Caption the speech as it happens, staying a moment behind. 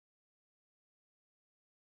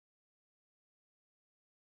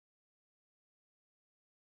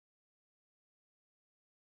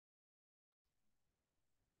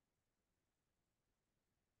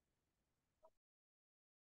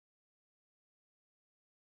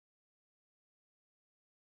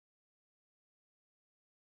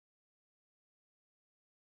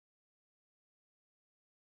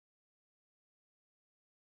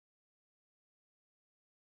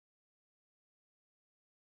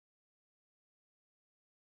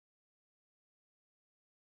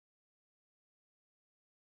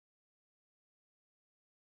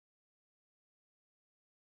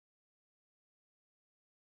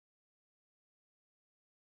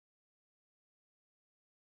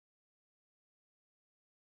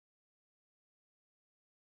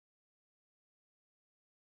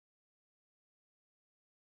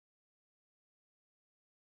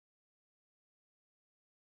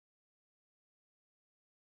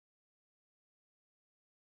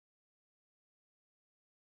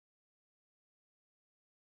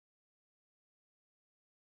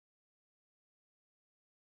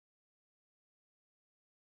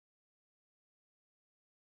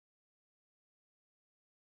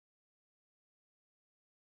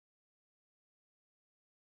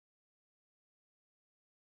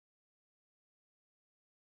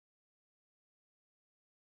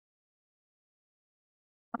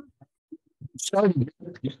Starting.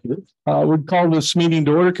 We'd call this meeting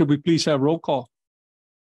to order. Could we please have roll call?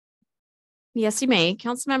 Yes, you may.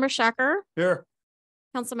 Councilmember Shacker. Here.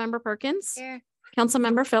 Councilmember Perkins. Here.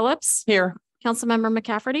 Councilmember Phillips. Here. Councilmember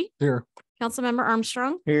McCafferty. Here. Councilmember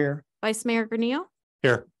Armstrong. Here. Vice Mayor Granillo.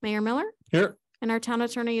 Here. Mayor Miller. Here. And our town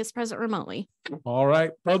attorney is present remotely. All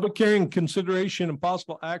right. Public hearing, consideration and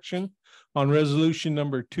possible action on resolution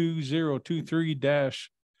number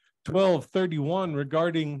 2023-1231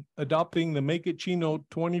 regarding adopting the Make It Chino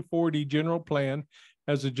 2040 general plan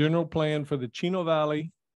as a general plan for the Chino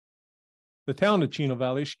Valley, the town of Chino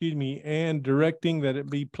Valley, and directing that it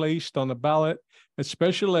be placed on the ballot at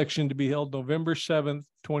special election to be held November 7th,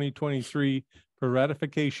 2023 for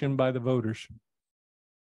ratification by the voters.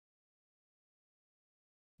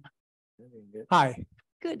 Hi.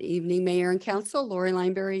 Good evening, Mayor and Council. Lori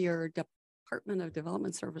Lineberry, your Department of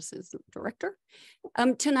Development Services Director.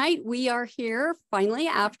 Tonight, we are here finally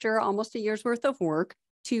after almost a year's worth of work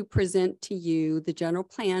to present to you the general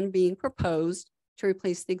plan being proposed to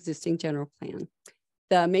replace the existing general plan.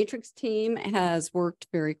 The Matrix team has worked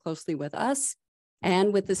very closely with us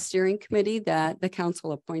and with the steering committee that the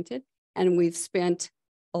council appointed. And we've spent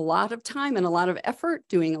a lot of time and a lot of effort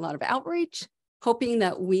doing a lot of outreach, hoping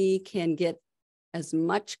that we can get as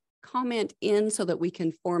much comment in so that we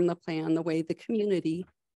can form the plan the way the community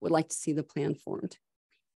would like to see the plan formed.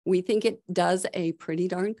 We think it does a pretty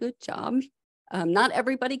darn good job. Not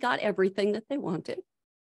everybody got everything that they wanted,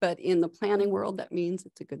 but in the planning world, that means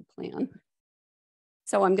it's a good plan.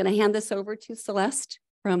 So I'm going to hand this over to Celeste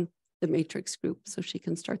from the Matrix Group so she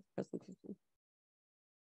can start the presentation.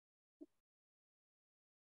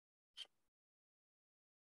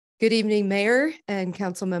 Good evening, Mayor and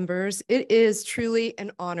council members. It is truly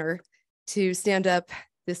an honor to stand up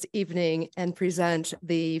this evening and present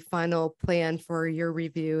the final plan for your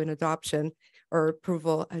review and adoption, or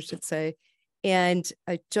approval, I should say. And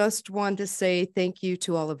I just want to say thank you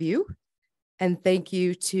to all of you, and thank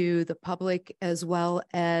you to the public as well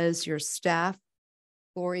as your staff.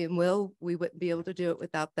 Lori and Will, we wouldn't be able to do it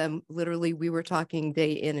without them. Literally, we were talking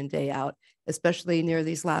day in and day out, especially near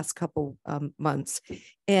these last couple months.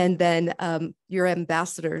 And then your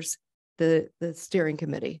ambassadors, the steering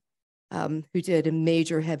committee, who did a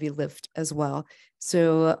major heavy lift as well.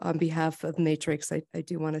 So on behalf of Matrix, I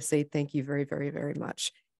do want to say thank you very, very, very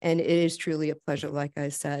much. And it is truly a pleasure, like I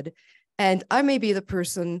said. And I may be the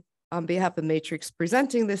person on behalf of Matrix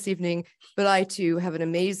presenting this evening, but I too have an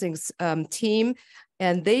amazing team,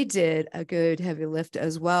 and they did a good heavy lift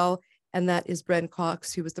as well. And that is Brent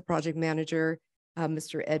Cox, who was the project manager,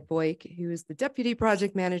 Mr. Ed Boyk, who is the deputy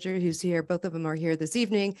project manager, who's here. Both of them are here this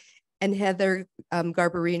evening. And Heather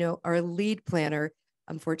Garbarino, our lead planner.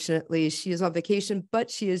 Unfortunately, she is on vacation, but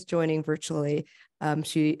she is joining virtually.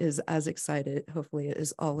 She is as excited, hopefully,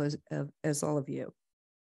 as all of you.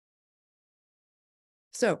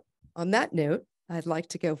 So on that note, I'd like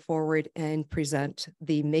to go forward and present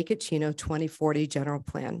the Make It Chino 2040 general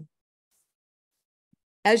plan.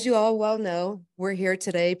 As you all well know, we're here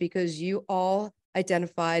today because you all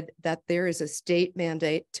identified that there is a state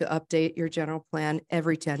mandate to update your general plan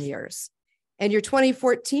every 10 years. And your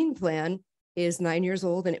 2014 plan is 9 years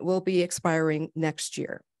old and it will be expiring next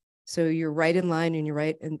year. So you're right in line and you're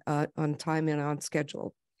right on time and on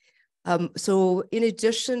schedule. So in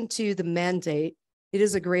addition to the mandate, it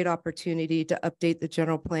is a great opportunity to update the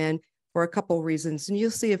general plan for a couple of reasons, and you'll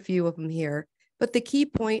see a few of them here. But the key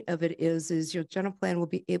point of it is your general plan will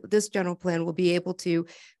be able, this general plan will be able to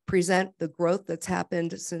present the growth that's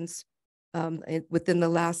happened since within the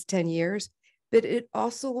last 10 years, but it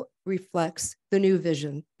also reflects the new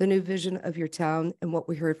vision of your town and what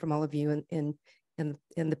we heard from all of you and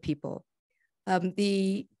the people.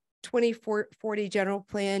 The 2040 general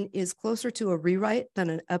plan is closer to a rewrite than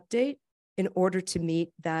an update in order to meet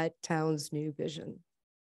that town's new vision.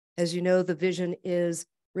 As you know, the vision is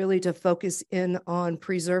really to focus in on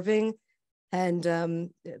preserving and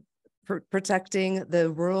protecting the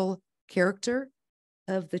rural character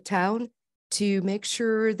of the town, to make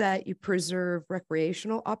sure that you preserve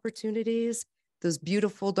recreational opportunities, those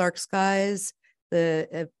beautiful dark skies,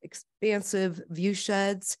 the expansive view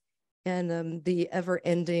sheds, and the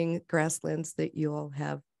ever-ending grasslands that you all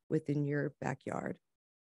have within your backyard.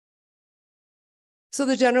 So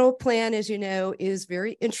the general plan, as you know, is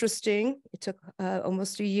very interesting. It took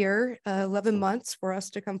almost a year, 11 months for us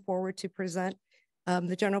to come forward to present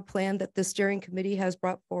the general plan that the steering committee has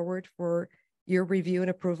brought forward for your review and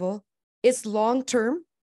approval. It's long-term,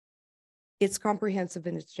 it's comprehensive,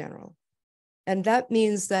 and it's general. And that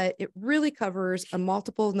means that it really covers a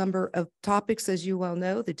multiple number of topics, as you well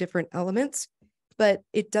know, the different elements, but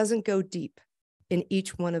it doesn't go deep. in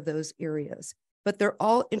each one of those areas, but they're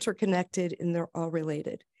all interconnected and they're all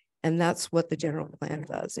related. And that's what the general plan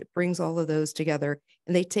does. It brings all of those together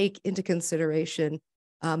and they take into consideration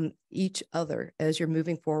each other as you're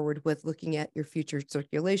moving forward with looking at your future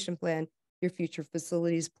circulation plan, your future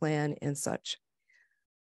facilities plan, and such.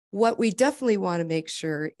 What we definitely want to make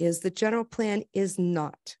sure is the general plan is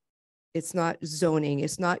not, it's not zoning,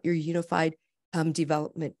 it's not your unified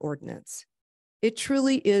development ordinance. It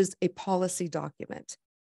truly is a policy document.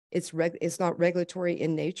 It's not regulatory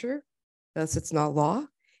in nature, thus it's not law,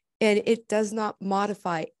 and it does not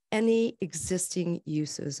modify any existing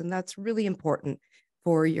uses. And that's really important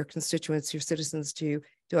for your constituents, your citizens to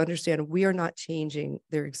understand. We are not changing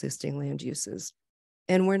their existing land uses.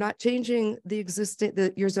 And we're not changing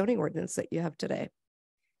your zoning ordinance that you have today.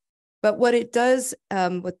 But what it does,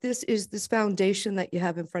 this foundation that you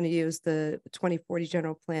have in front of you is the 2040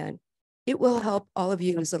 general plan. It will help all of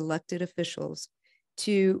you as elected officials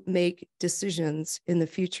to make decisions in the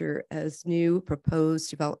future as new proposed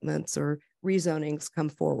developments or rezonings come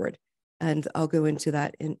forward. And I'll go into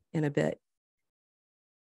that in a bit.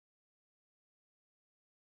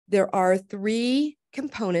 There are 3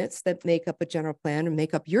 components that make up a general plan, or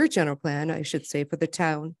make up your general plan, I should say, for the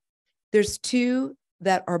town. There's 2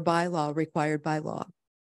 that are by law, required by law.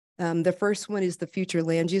 The first one is the future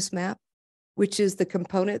land use map, which is the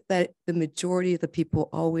component that the majority of the people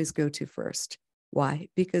always go to first. Why?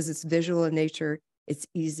 Because it's visual in nature, it's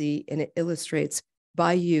easy, and it illustrates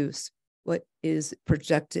by use what is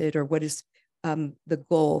projected or what is the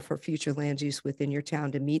goal for future land use within your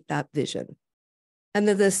town to meet that vision. And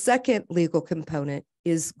then the second legal component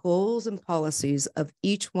is goals and policies of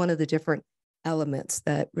each one of the different elements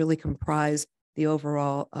that really comprise the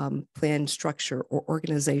overall plan structure or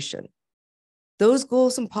organization. Those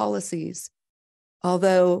goals and policies,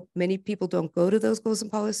 although many people don't go to those goals and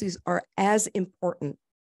policies, are as important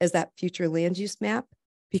as that future land use map,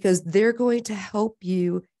 because they're going to help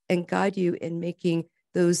you and guide you in making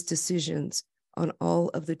those decisions on all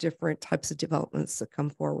of the different types of developments that come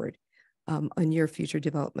forward on your future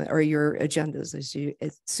development or your agendas as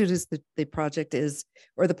soon as the project is,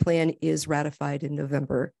 or the plan is ratified in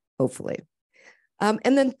November, hopefully.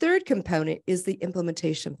 And then third component is the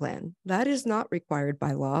implementation plan. That is not required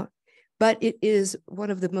by law, but it is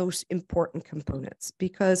one of the most important components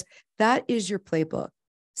because that is your playbook,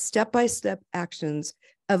 step-by-step actions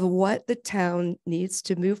of what the town needs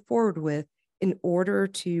to move forward with in order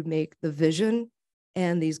to make the vision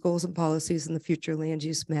and these goals and policies in the future land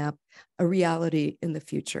use map a reality in the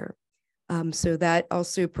future. So that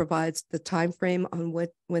also provides the time frame on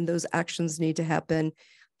when those actions need to happen,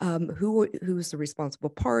 who's the responsible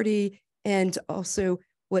party, and also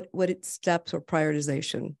what its steps or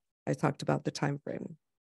prioritization. I talked about the time frame.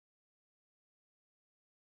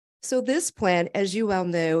 So this plan, as you well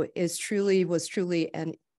know, was truly,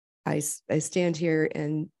 and I stand here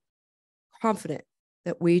and confident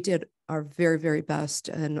that we did our very, very best,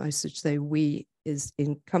 and I should say we is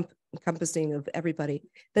encompassing of everybody,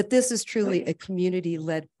 that this is truly a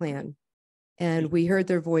community-led plan. And we heard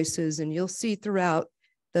their voices, and you'll see throughout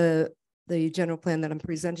the general plan that I'm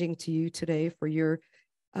presenting to you today for your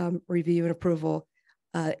review and approval,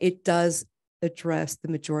 it does address the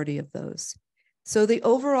majority of those. So the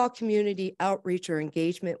overall community outreach or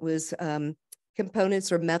engagement was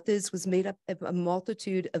components or methods was made up of a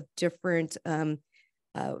multitude of different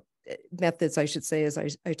methods, I should say, as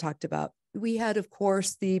I talked about. We had, of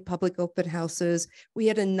course, the public open houses. We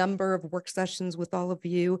had a number of work sessions with all of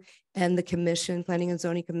you and the commission, Planning and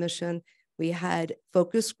Zoning Commission. We had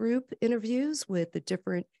focus group interviews with the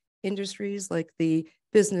different industries like the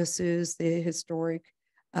businesses, the historic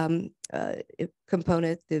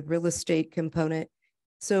component, the real estate component.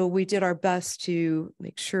 So we did our best to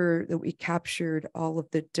make sure that we captured all of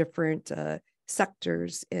the different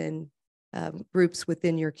sectors and groups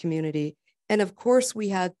within your community. And of course, we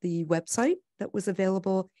had the website that was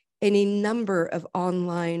available and a number of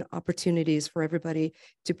online opportunities for everybody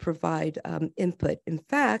to provide input. In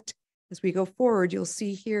fact, as we go forward, you'll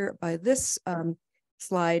see here by this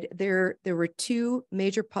slide, there were 2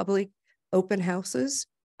 major public open houses.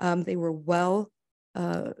 They were well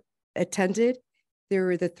attended. There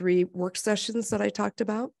were the 3 work sessions that I talked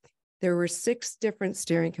about. There were 6 different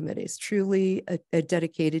steering committees, truly a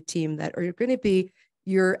dedicated team that are going to be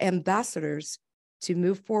your ambassadors to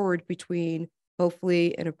move forward between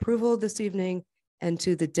hopefully an approval this evening and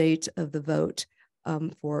to the date of the vote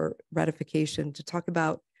for ratification, to talk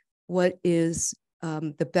about what is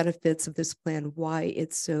the benefits of this plan, why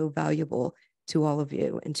it's so valuable to all of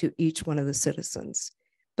you and to each one of the citizens.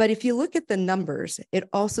 But if you look at the numbers, it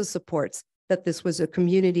also supports that this was a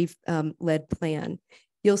community led plan.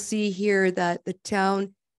 You'll see here that the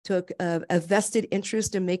town took a vested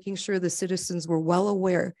interest in making sure the citizens were well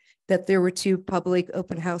aware that there were 2 public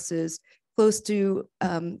open houses. Close to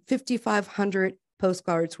 5,500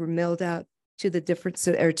 postcards were mailed out to the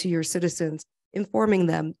to your citizens, informing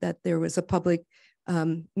them that there was a public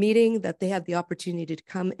meeting, that they had the opportunity to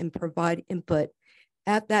come and provide input.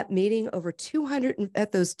 At that meeting,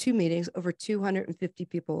 at those 2 meetings, over 250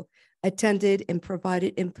 people attended and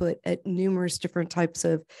provided input at numerous different types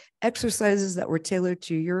of exercises that were tailored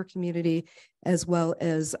to your community, as well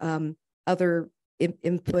as other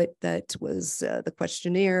input that was the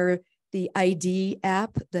questionnaire, the ID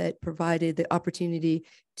app that provided the opportunity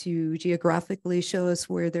to geographically show us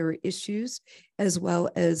where there were issues, as well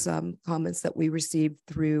as comments that we received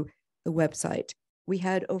through the website. We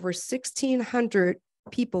had over 1,600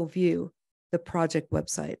 people view the project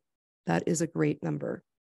website. That is a great number.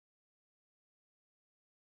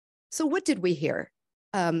 So what did we hear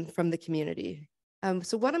from the community?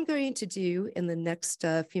 So what I'm going to do in the next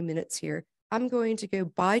few minutes here, I'm going to go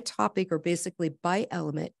by topic, or basically by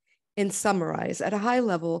element, and summarize at a high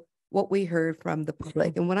level what we heard from the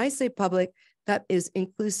public. And when I say public, that is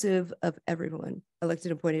inclusive of everyone,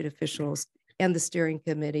 elected appointed officials and the steering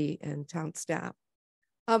committee and town staff.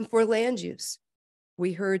 For land use,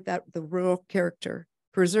 we heard that the rural character,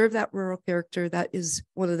 preserve that rural character, that is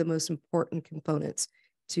one of the most important components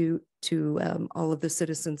to all of the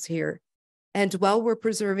citizens here. And while we're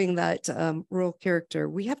preserving that rural character,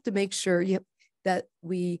 we have to make sure that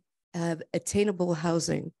we have attainable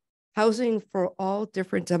housing for all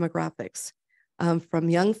different demographics, from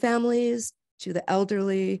young families to the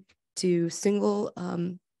elderly to single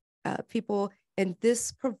people. And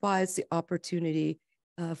this provides the opportunity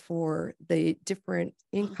for the different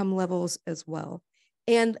income levels as well.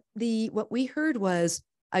 And what we heard was,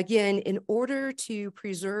 again, in order to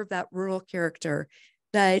preserve that rural character,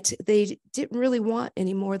 that they didn't really want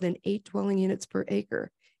any more than 8 dwelling units per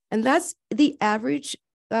acre. And that's the average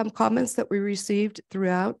comments that we received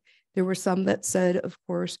throughout. There were some that said, of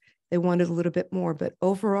course, they wanted a little bit more, but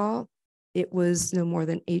overall, it was no more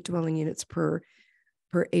than 8 dwelling units per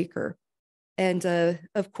acre. And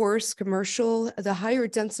of course, commercial, the higher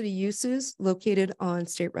density uses located on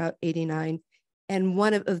State Route 89. And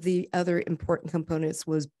one of the other important components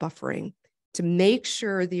was buffering, to make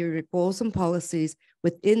sure the goals and policies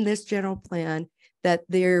within this general plan that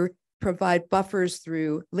they provide buffers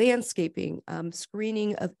through landscaping,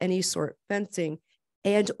 screening of any sort, fencing,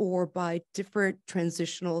 and or by different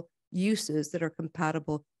transitional uses that are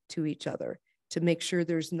compatible to each other, to make sure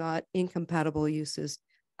there's not incompatible uses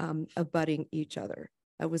abutting each other.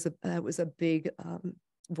 That was a big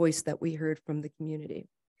voice that we heard from the community.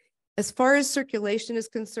 As far as circulation is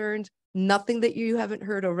concerned, nothing that you haven't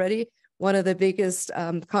heard already. One of the biggest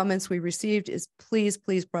comments we received is please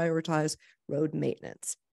prioritize road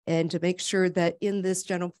maintenance, and to make sure that in this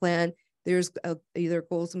general plan, there's either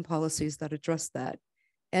goals and policies that address that.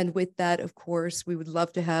 And with that, of course, we would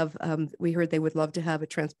love to have, we heard they would love to have a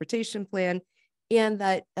transportation plan, and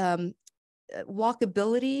that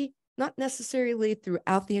walkability, not necessarily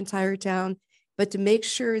throughout the entire town, but to make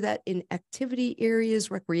sure that in activity areas,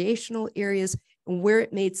 recreational areas, and where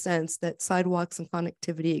it made sense, that sidewalks and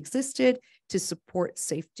connectivity existed to support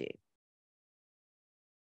safety.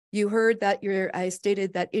 You heard that I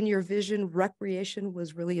stated that in your vision, recreation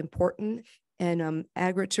was really important, and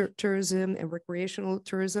agritourism and recreational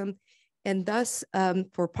tourism. And thus,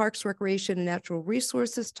 for parks, recreation, and natural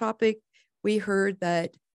resources topic, we heard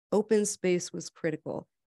that open space was critical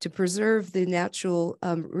to preserve the natural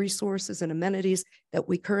resources and amenities that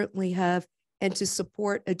we currently have, and to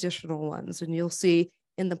support additional ones. And you'll see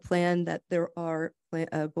in the plan that there are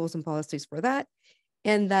goals and policies for that,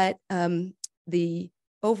 and that the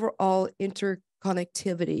overall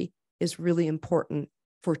interconnectivity is really important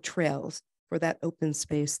for trails, for that open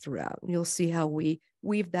space throughout. And you'll see how we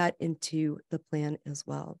weave that into the plan as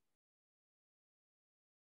well.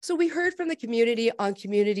 So we heard from the community on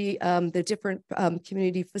the different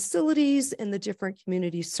community facilities and the different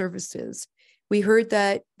community services. We heard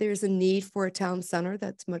that there's a need for a town center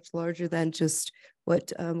that's much larger than just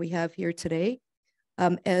what we have here today.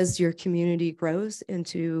 As your community grows, and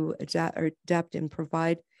to adapt and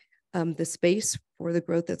provide the space for the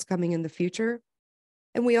growth that's coming in the future.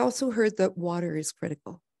 And we also heard that water is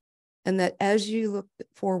critical, and that as you look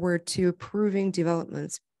forward to approving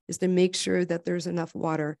developments, is to make sure that there's enough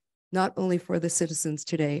water, not only for the citizens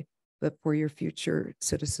today, but for your future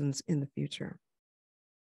citizens in the future.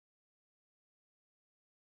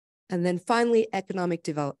 And then finally, economic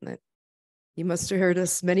development. You must have heard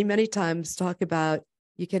us many, many times talk about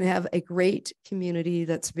You can have a great community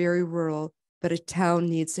that's very rural, but a town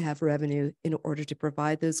needs to have revenue in order to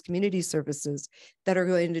provide those community services that are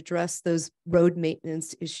going to address those road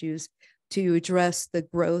maintenance issues, to address the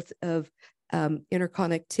growth of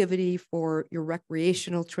interconnectivity for your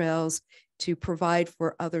recreational trails, to provide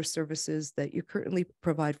for other services that you currently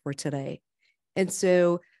provide for today. And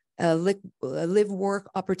so live work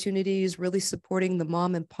opportunities, really supporting the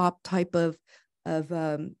mom and pop type of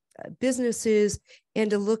businesses,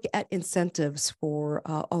 and to look at incentives for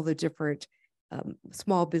all the different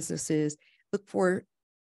small businesses.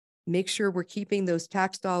 Make sure we're keeping those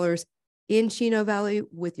tax dollars in Chino Valley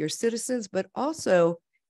with your citizens, but also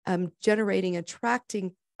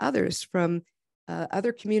attracting others from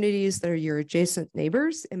other communities that are your adjacent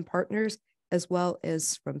neighbors and partners, as well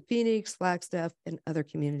as from Phoenix, Flagstaff, and other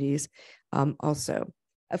communities also.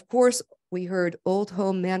 Of course, we heard Old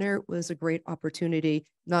Home Manor was a great opportunity,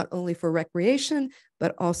 not only for recreation,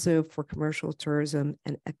 but also for commercial tourism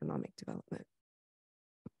and economic development.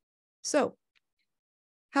 So,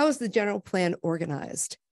 how is the general plan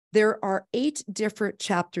organized? There are 8 different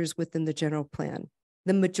chapters within the general plan.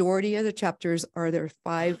 The majority of the chapters there are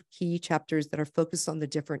 5 key chapters that are focused on the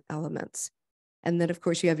different elements. And then, of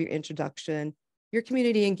course, you have your introduction, your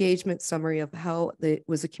community engagement summary of how it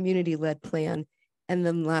was a community-led plan. And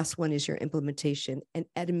then the last one is your implementation and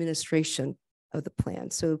administration of the plan.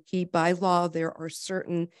 So by law, there are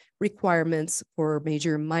certain requirements for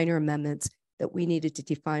major and minor amendments that we needed to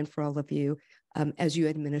define for all of you as you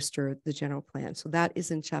administer the general plan. So that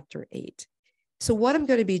is in chapter 8. So what I'm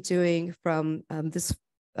going to be doing from this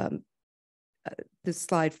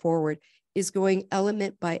slide forward is going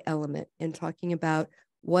element by element and talking about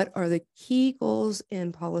what are the key goals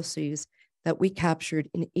and policies that we captured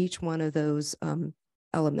in each one of those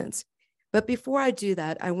elements. But before I do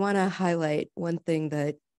that, I want to highlight one thing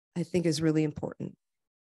that I think is really important.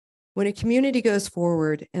 When a community goes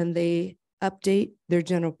forward and they update their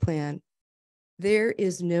general plan, there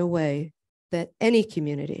is no way that any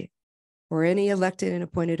community or any elected and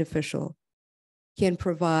appointed official can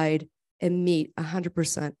provide and meet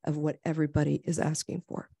 100% of what everybody is asking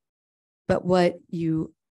for. But what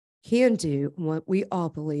you can do, and what we all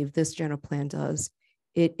believe this general plan does,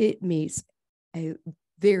 it meets a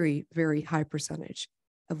very, very high percentage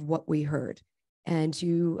of what we heard. And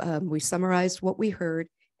we summarized what we heard.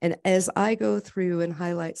 And as I go through and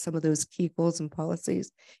highlight some of those key goals and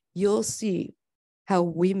policies, you'll see how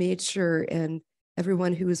we made sure, and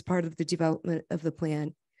everyone who was part of the development of the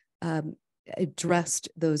plan addressed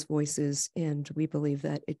those voices. And we believe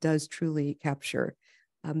that it does truly capture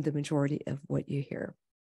the majority of what you hear,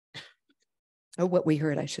 or what we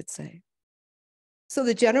heard, I should say. So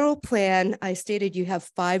the general plan, I stated you have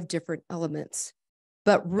 5 different elements,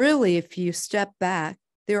 but really, if you step back,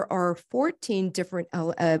 there are 14 different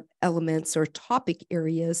elements or topic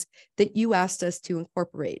areas that you asked us to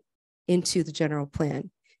incorporate into the general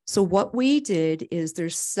plan. So what we did is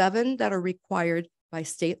there's 7 that are required by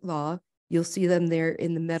state law. You'll see them there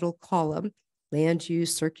in the middle column: land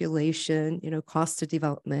use, circulation, cost of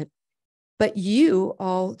development. But you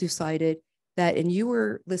all decided that, and you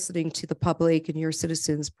were listening to the public and your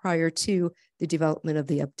citizens prior to the development of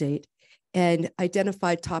the update, and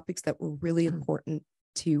identified topics that were really important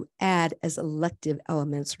to add as elective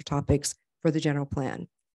elements or topics for the general plan: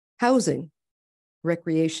 housing,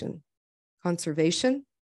 recreation, conservation,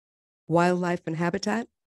 wildlife and habitat,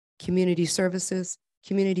 community services,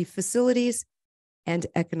 community facilities, and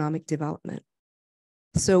economic development.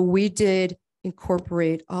 So we did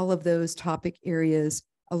incorporate all of those topic areas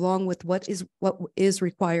along with what is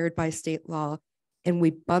required by state law, and we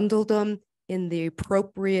bundled them in the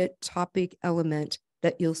appropriate topic element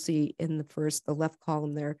that you'll see in the left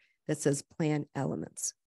column there that says plan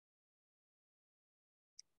elements.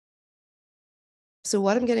 So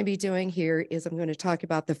what I'm going to be doing here is I'm going to talk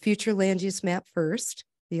about the future land use map first,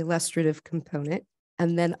 the illustrative component,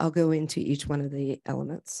 and then I'll go into each one of the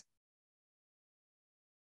elements.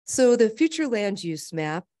 So the future land use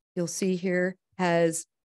map, you'll see here, has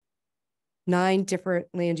 9 different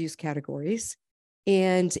land use categories.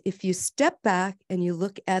 And if you step back and you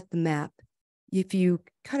look at the map, if you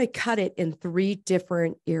kind of cut it in 3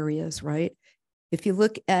 different areas, right? If you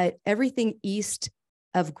look at everything east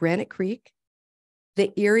of Granite Creek,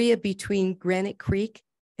 the area between Granite Creek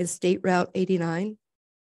and State Route 89,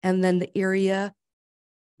 and then the area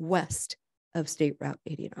west of State Route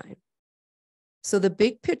 89. So the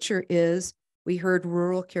big picture is we heard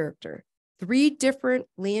rural character. 3 different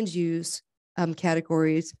land use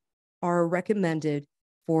categories are recommended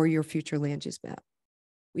for your future land use map.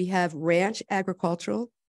 We have ranch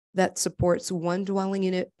agricultural, that supports one dwelling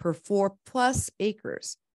unit per 4+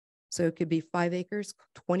 acres. So it could be 5 acres,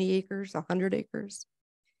 20 acres, 100 acres.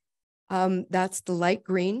 That's the light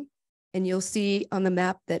green. And you'll see on the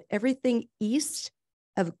map that everything east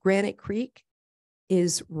of Granite Creek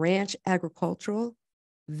is ranch agricultural,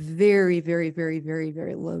 very, very, very, very,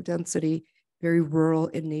 very low density, very rural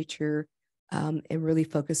in nature, and really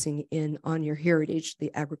focusing in on your heritage,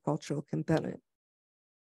 the agricultural component.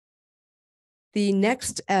 The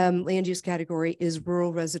next land use category is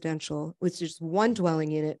rural residential, which is one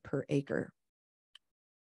dwelling unit per acre.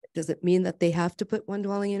 Does it mean that they have to put one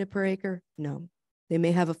dwelling unit per acre? No. They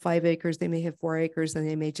may have 5 acres, they may have 4 acres, and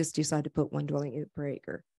they may just decide to put one dwelling unit per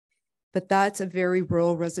acre. But that's a very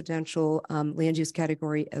rural residential land use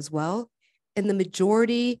category as well. And the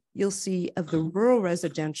majority you'll see of the rural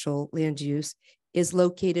residential land use is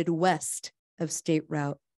located west of State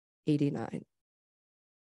Route 89.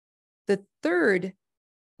 The third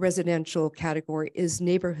residential category is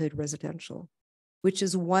neighborhood residential, which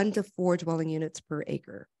is 1 to 4 dwelling units per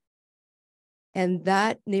acre. And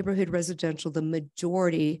that neighborhood residential, the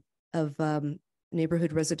majority of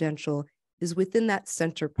neighborhood residential is within that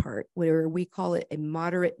center part where we call it a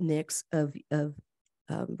moderate mix of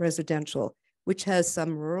residential, which has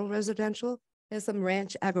some rural residential, has some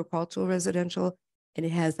ranch agricultural residential, and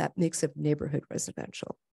it has that mix of neighborhood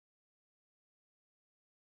residential.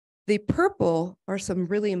 The purple are some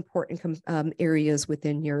really important areas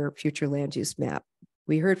within your future land use map.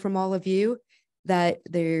 We heard from all of you that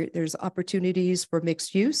there's opportunities for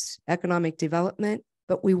mixed use, economic development,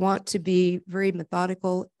 but we want to be very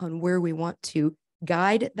methodical on where we want to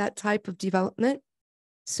guide that type of development.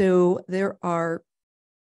 So there are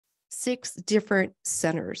 6 different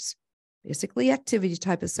centers, basically activity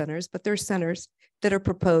type of centers, but they're centers that are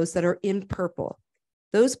proposed that are in purple.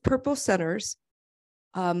 Those purple centers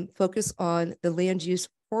focus on the land use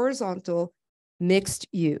horizontal mixed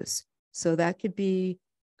use. So that could be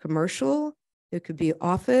commercial, it could be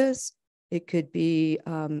office, it could be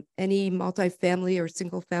any multifamily or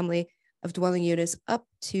single family of dwelling units up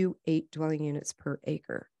to 8 dwelling units per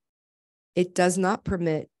acre. It does not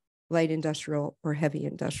permit light industrial or heavy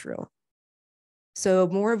industrial. So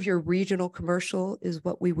more of your regional commercial is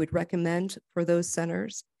what we would recommend for those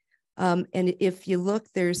centers. And if you look,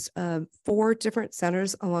 there's 4 different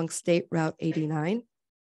centers along State Route 89.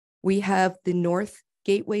 We have the North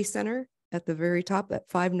Gateway Center at the very top at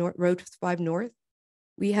Road 5 North.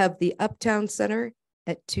 We have the Uptown Center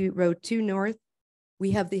at Road 2 North.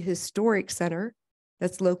 We have the Historic Center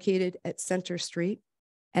that's located at Center Street.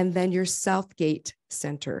 And then your Southgate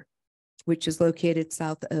Center, which is located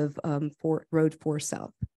south of Road 4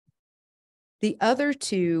 South. The other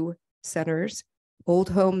 2 centers, Old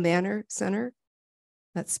Home Manor Center,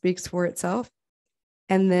 that speaks for itself.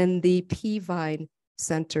 And then the Peavine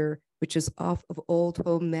Center, which is off of Old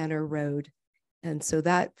Home Manor Road. And so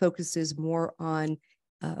that focuses more on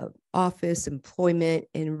office, employment,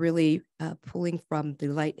 and really pulling from the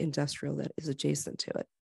light industrial that is adjacent to it.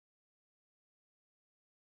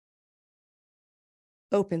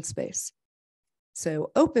 Open space.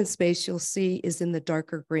 So open space you'll see is in the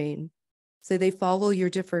darker green. So they follow your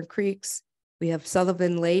different creeks. We have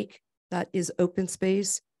Sullivan Lake, that is open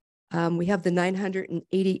space. We have the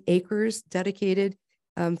 980 acres dedicated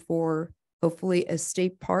for hopefully a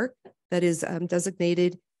state park that is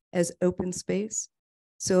designated as open space.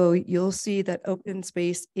 So you'll see that open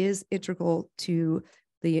space is integral to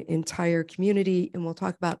the entire community. And we'll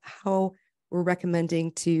talk about how we're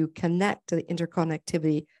recommending to connect to the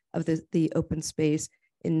interconnectivity of the open space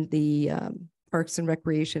in the parks and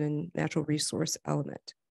recreation and natural resource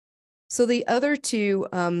element. So the other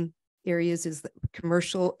 2 areas is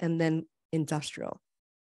commercial and then industrial.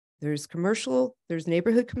 There's commercial, there's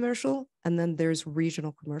neighborhood commercial, and then there's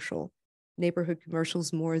regional commercial. Neighborhood commercial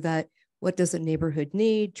is more that what does a neighborhood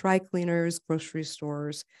need? Dry cleaners, grocery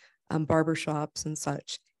stores, barbershops and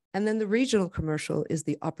such. And then the regional commercial is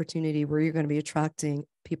the opportunity where you're going to be attracting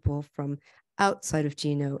people from outside of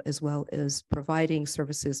Chino, as well as providing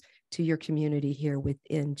services to your community here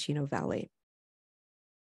within Chino Valley.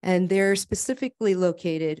 And they're specifically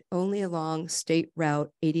located only along State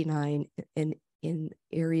Route 89 and in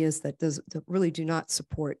areas that really do not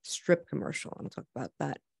support strip commercial. I'll talk about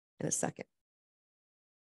that in a second.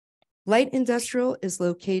 Light industrial is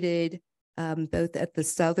located both at the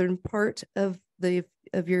southern part of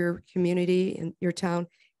your community and your town,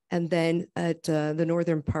 and then at the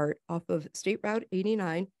northern part off of State Route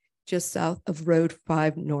 89, just south of Road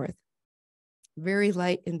 5 North. Very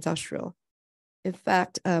light industrial. In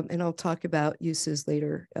fact, and I'll talk about uses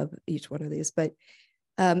later of each one of these, but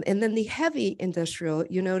and then the heavy industrial,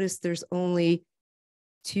 you notice there's only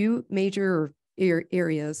two major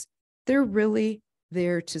areas, they're really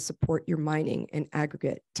there to support your mining and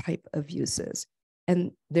aggregate type of uses.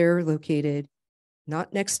 And they're located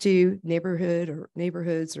not next to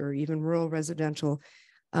neighborhoods or even rural residential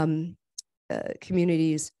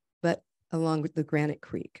communities, but along with the Granite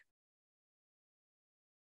Creek.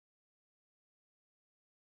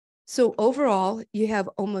 So overall, you have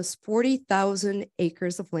almost 40,000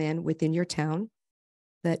 acres of land within your town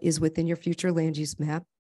that is within your future land use map.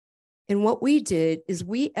 And what we did is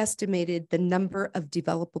we estimated the number of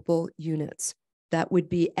developable units that would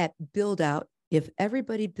be at build out if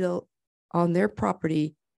everybody built on their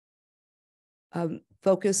property,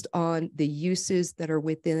 focused on the uses that are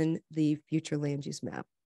within the future land use map.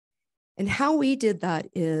 And how we did that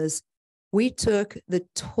is we took the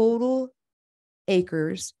total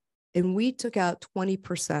acres and we took out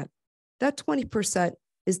 20%. That 20%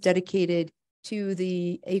 is dedicated to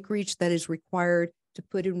the acreage that is required to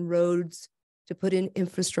put in roads, to put in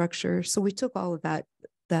infrastructure. So we took all of that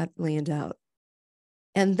land out.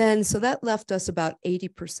 And then, so that left us about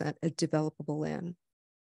 80% of developable land.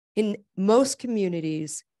 In most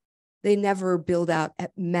communities, they never build out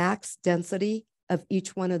at max density of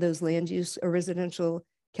each one of those land use or residential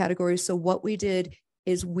categories. So what we did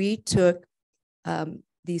is we took the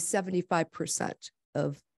 75%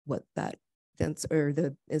 of what that dense, or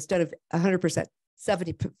the, instead of 100%,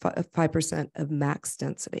 75% of max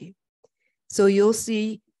density. So you'll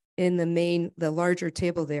see in the larger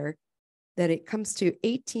table there that it comes to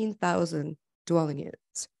 18,000 dwelling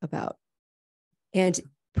units about. And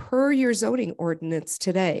per your zoning ordinance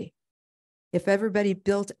today, if everybody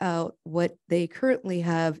built out what they currently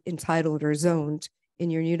have entitled or zoned in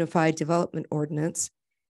your unified development ordinance,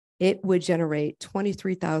 it would generate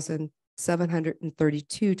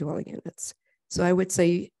 23,732 dwelling units. So I would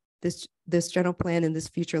say this general plan and this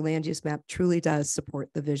future land use map truly does support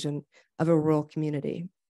the vision of a rural community.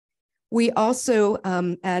 We also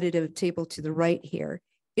added a table to the right here.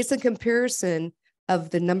 It's a comparison of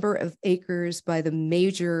the number of acres by the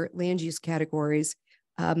major land use categories,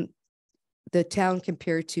 the town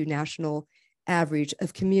compared to national average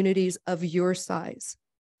of communities of your size.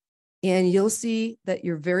 And you'll see that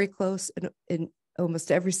you're very close in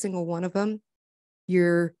almost every single one of them.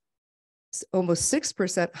 You're almost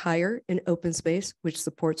 6% higher in open space, which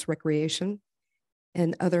supports recreation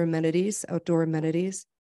and other amenities, outdoor amenities.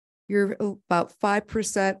 You're about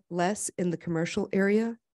 5% less in the commercial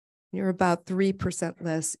area. You're about 3%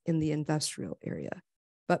 less in the industrial area,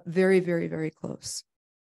 but very, very, very close.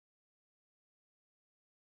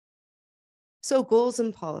 So goals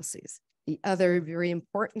and policies, the other very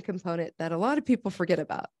important component that a lot of people forget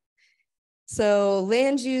about. So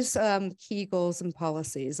land use key goals and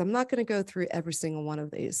policies. I'm not going to go through every single one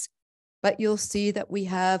of these, but you'll see that we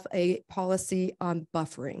have a policy on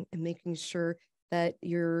buffering and making sure that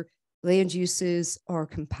your land uses are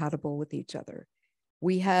compatible with each other.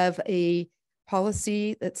 We have a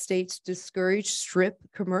policy that states discourage strip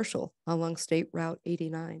commercial along State Route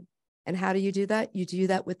 89. And how do you do that? You do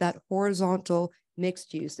that with that horizontal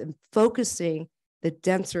mixed use and focusing the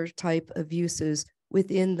denser type of uses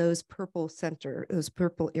within those purple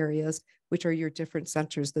areas, which are your different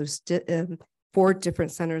centers, those 4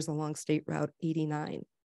 different centers along State Route 89.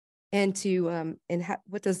 And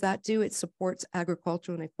what does that do? It supports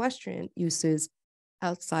agricultural and equestrian uses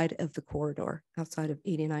outside of the corridor, outside of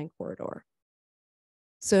 89 corridor.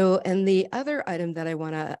 So, and the other item that I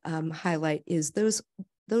want to highlight is those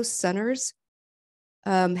centers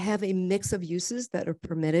have a mix of uses that are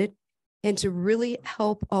permitted. And to really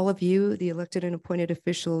help all of you, the elected and appointed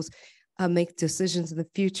officials, make decisions in the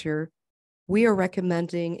future, we are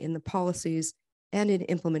recommending in the policies and in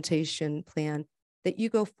implementation plan that you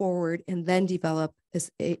go forward and then develop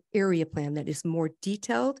this area plan that is more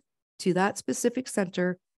detailed to that specific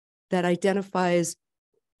center, that identifies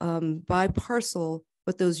by parcel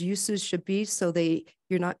what those uses should be, so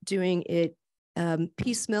you're not doing it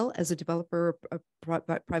piecemeal as a developer or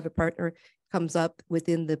private partner comes up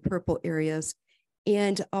within the purple areas,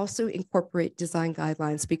 and also incorporate design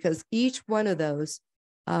guidelines, because each one of those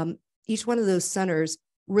centers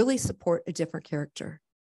really support a different character.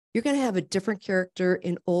 You're going to have a different character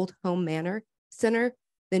in Old Home Manor Center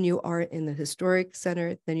than you are in the Historic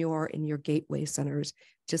Center, than you are in your gateway centers,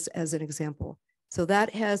 just as an example. So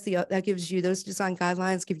that gives you, those design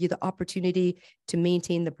guidelines give you the opportunity to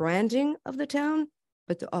maintain the branding of the town,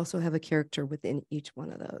 but to also have a character within each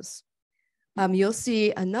one of those. You'll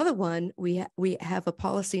see another one. We have a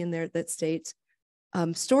policy in there that states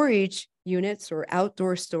storage units or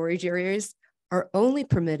outdoor storage areas are only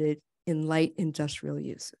permitted in light industrial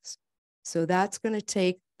uses. So that's going to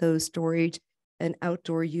take those storage and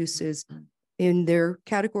outdoor uses in their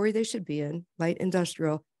category they should be in, light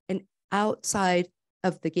industrial, and outside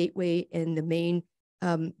of the gateway and the main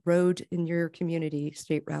road in your community,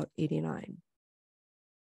 State Route 89.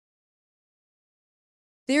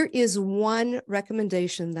 There is one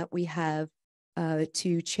recommendation that we have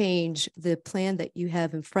to change the plan that you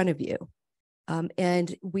have in front of you.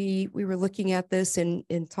 And we were looking at this and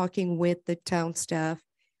talking with the town staff.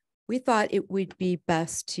 We thought it would be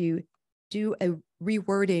best to do a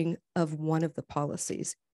rewording of one of the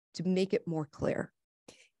policies to make it more clear.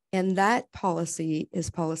 And that policy is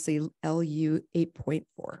policy LU 8.4.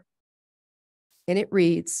 And it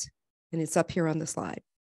reads, and it's up here on the slide,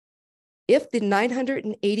 if the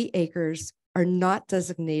 980 acres are not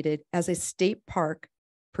designated as a state park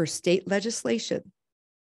per state legislation,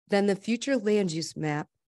 then the future land use map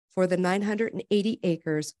for the 980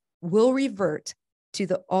 acres will revert to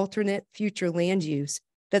the alternate future land use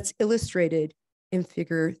that's illustrated in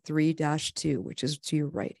figure 3-2, which is to your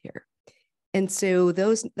right here. And so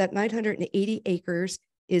that 980 acres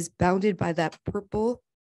is bounded by that purple,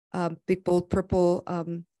 big bold purple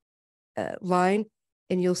line.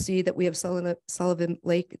 And you'll see that we have Sullivan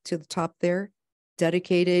Lake to the top there,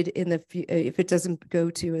 dedicated in the, if it doesn't go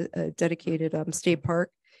to a dedicated state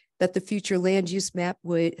park, that the future land use map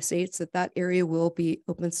would say it's that area will be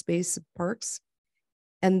open space parks.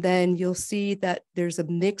 And then you'll see that there's a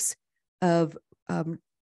mix of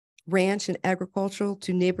ranch and agricultural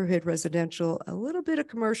to neighborhood residential, a little bit of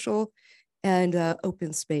commercial and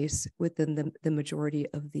open space within the majority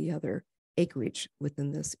of the other acreage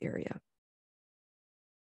within this area.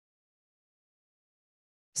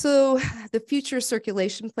 So the future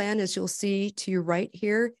circulation plan, as you'll see to your right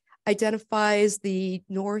here, identifies the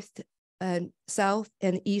north and south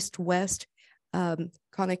and east-west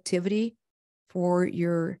connectivity for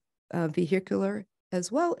your vehicular, as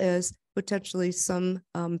well as potentially some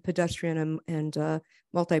pedestrian and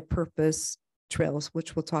multi-purpose trails,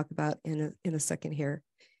 which we'll talk about in a second here.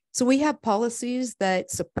 So we have policies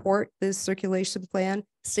that support this circulation plan,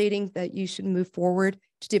 stating that you should move forward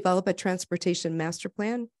to develop a transportation master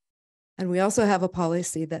plan. And we also have a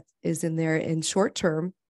policy that is in there in short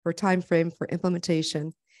term for time frame for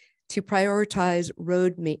implementation to prioritize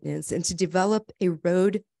road maintenance and to develop a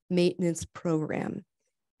road maintenance program,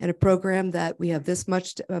 and a program that we have this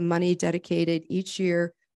much money dedicated each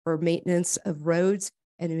year for maintenance of roads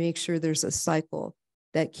and to make sure there's a cycle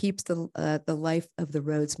that keeps the life of the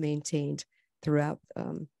roads maintained throughout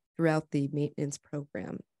the maintenance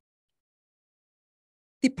program.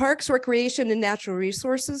 The Parks, Recreation, and Natural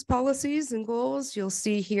Resources policies and goals, you'll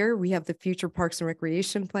see here, we have the future Parks and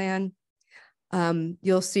Recreation Plan.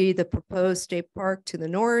 You'll see the proposed state park to the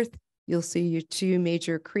north. You'll see your two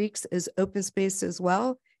major creeks as open space as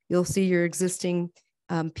well. You'll see your existing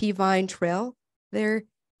Peavine Trail there.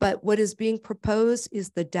 But what is being proposed is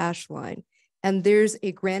the dash line. And there's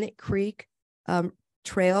a Granite Creek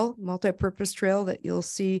trail, multi-purpose trail that you'll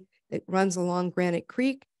see that runs along Granite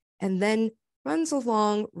Creek and then runs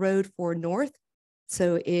along Road 4 North.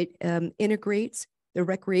 So it integrates the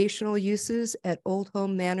recreational uses at Old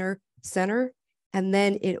Home Manor Center, and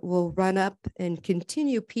then it will run up and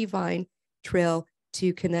continue Peavine Trail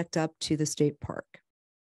to connect up to the state park.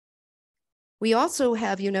 We also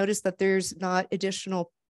have, you notice that there's not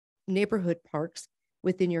additional neighborhood parks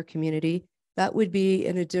within your community. That would be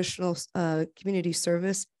an additional community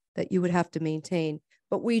service that you would have to maintain.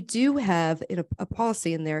 But we do have a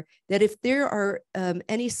policy in there that if there are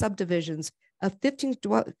any subdivisions of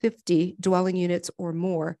 50 dwelling units or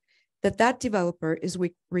more, that developer is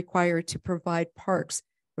required to provide parks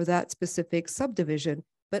for that specific subdivision,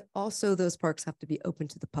 but also those parks have to be open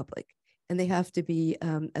to the public and they have to be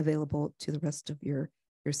available to the rest of your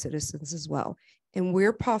citizens as well. And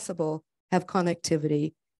where possible, have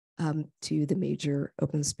connectivity to the major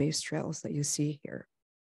open space trails that you see here.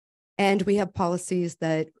 And we have policies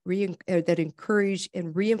that encourage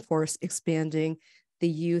and reinforce expanding the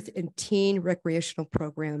youth and teen recreational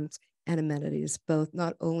programs and amenities, both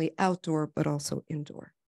not only outdoor, but also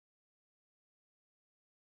indoor.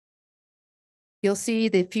 You'll see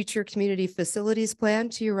the future community facilities plan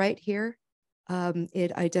to your right here.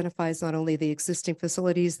 It identifies not only the existing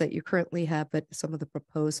facilities that you currently have, but some of the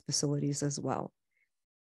proposed facilities as well.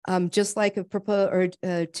 Just like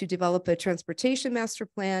to develop a transportation master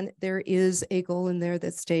plan, there is a goal in there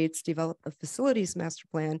that states develop a facilities master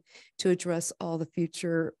plan to address all the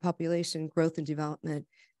future population growth and development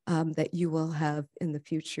that you will have in the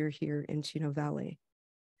future here in Chino Valley.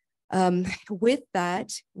 With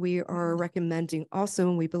that, we are recommending also,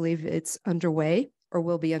 and we believe it's underway or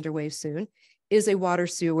will be underway soon, is a water,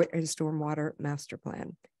 sewer, and stormwater master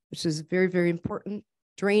plan. which is very, very important.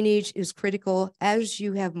 Drainage is critical. As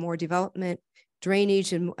you have more development,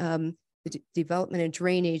 drainage and development and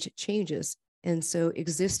drainage changes. And so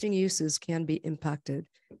existing uses can be impacted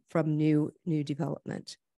from new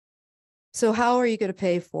development. So how are you going to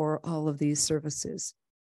pay for all of these services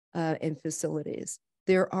and facilities?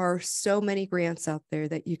 There are so many grants out there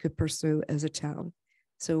that you could pursue as a town.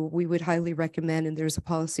 So we would highly recommend, and there's a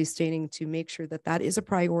policy stating to make sure that that is a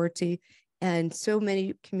priority. And so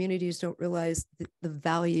many communities don't realize the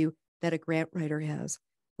value that a grant writer has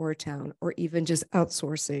for a town, or even just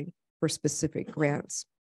outsourcing for specific grants.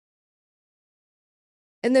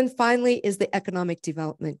 And then finally is the economic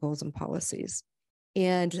development goals and policies.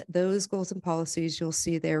 And those goals and policies you'll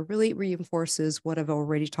see there really reinforces what I've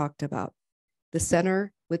already talked about. The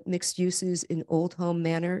center with mixed uses in Old Home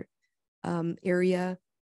Manor area,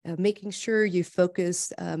 making sure you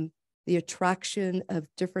focus the attraction of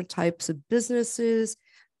different types of businesses,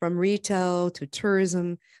 from retail to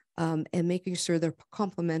tourism, and making sure they're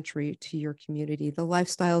complementary to your community, the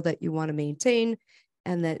lifestyle that you want to maintain,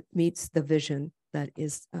 and that meets the vision that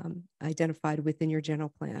is identified within your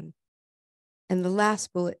general plan. And the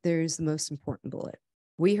last bullet there is the most important bullet.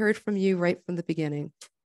 We heard from you right from the beginning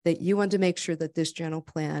that you want to make sure that this general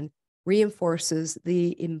plan reinforces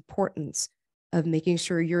the importance of making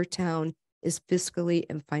sure your town is fiscally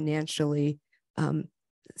and financially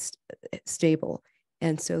stable.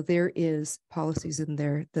 And so there is policies in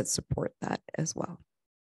there that support that as well.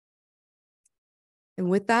 And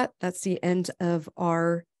with that, that's the end of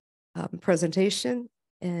our presentation,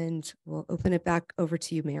 and we'll open it back over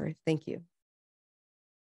to you, Mayor. Thank you.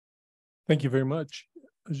 Thank you very much.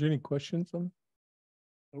 Is there any questions on?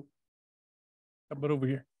 Nope. How about over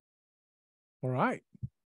here? All right.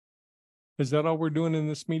 Is that all we're doing in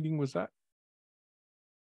this meeting? Was that?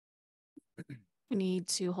 We need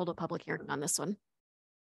to hold a public hearing on this one.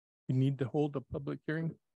 You need to hold a public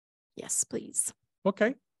hearing? Yes, please.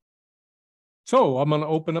 Okay. So I'm going to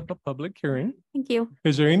open up a public hearing. Thank you.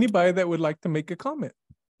 Is there anybody that would like to make a comment?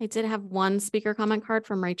 I did have one speaker comment card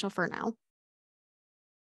from Rachel Furnow.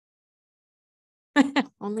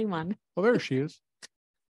 Only one. Well, there she is.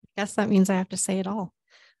 Guess that means I have to say it all.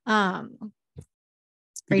 Good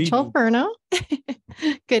Rachel evening. Furnow.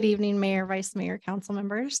 Good evening, Mayor, Vice Mayor, council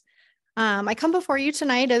members. I come before you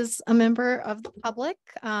tonight as a member of the public,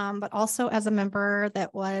 but also as a member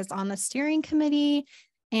that was on the steering committee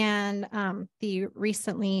and the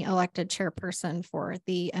recently elected chairperson for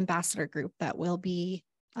the ambassador group that will be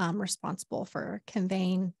responsible for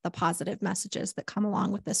conveying the positive messages that come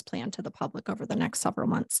along with this plan to the public over the next several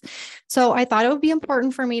months. So I thought it would be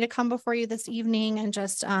important for me to come before you this evening and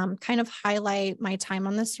just kind of highlight my time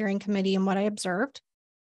on the steering committee and what I observed.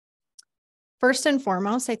 First and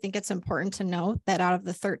foremost, I think it's important to note that out of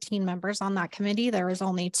the 13 members on that committee, there was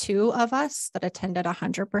only 2 of us that attended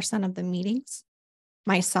 100% of the meetings,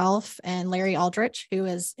 myself and Larry Aldrich, who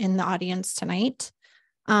is in the audience tonight.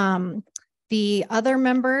 The other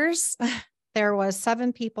members, there was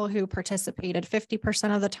 7 people who participated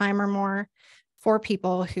 50% of the time or more, 4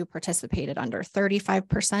 people who participated under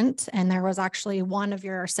 35%, and there was actually one of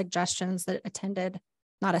your suggestions that attended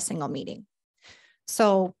not a single meeting.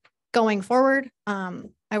 So going forward,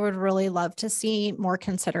 I would really love to see more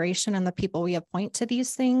consideration in the people we appoint to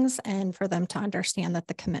these things and for them to understand that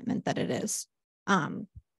the commitment that it is.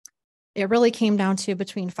 It really came down to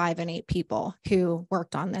between 5 and 8 people who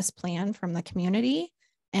worked on this plan from the community.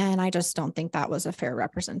 And I just don't think that was a fair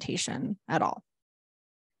representation at all.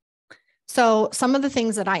 So some of the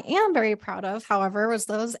things that I am very proud of, however, was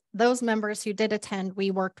those members who did attend.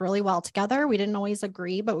 We worked really well together. We didn't always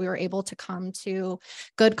agree, but we were able to come to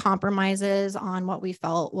good compromises on what we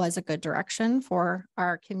felt was a good direction for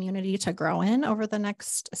our community to grow in over the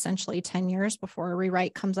next essentially 10 years before a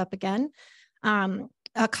rewrite comes up again.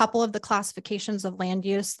 A couple of the classifications of land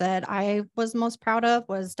use that I was most proud of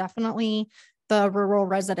was definitely the rural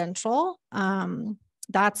residential.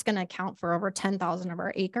 That's going to account for over 10,000 of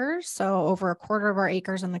our acres. So over a quarter of our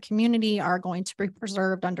acres in the community are going to be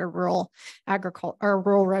preserved under rural agriculture or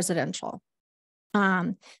rural residential.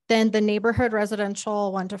 Then the neighborhood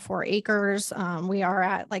residential 1 to 4 acres, we are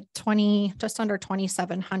at like just under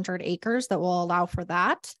 2,700 acres that will allow for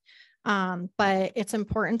that. But it's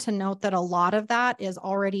important to note that a lot of that is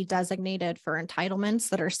already designated for entitlements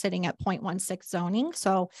that are sitting at 0.16 zoning.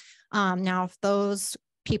 So now if those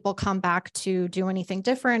people come back to do anything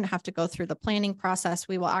different, have to go through the planning process,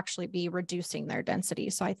 we will actually be reducing their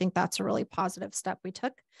density. So I think that's a really positive step we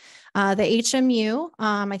took. The HMU,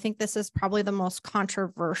 I think this is probably the most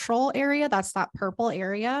controversial area. That's that purple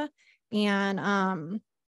area. And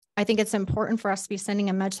I think it's important for us to be sending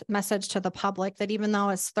a message to the public that even though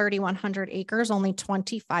it's 3,100 acres, only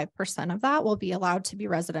 25% of that will be allowed to be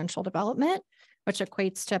residential development, which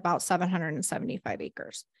equates to about 775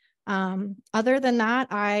 acres. Other than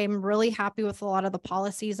that, I'm really happy with a lot of the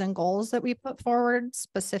policies and goals that we put forward,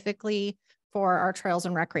 specifically for our trails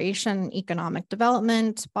and recreation, economic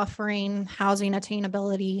development, buffering, housing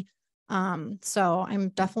attainability. So I'm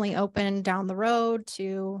definitely open down the road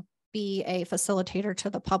to be a facilitator to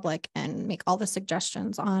the public and make all the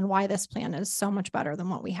suggestions on why this plan is so much better than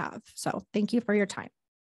what we have. So thank you for your time.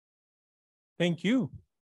 Thank you.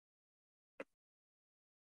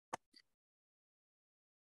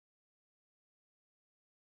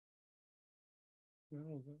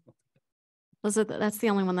 That's the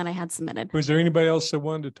only one that I had submitted. Was there anybody else that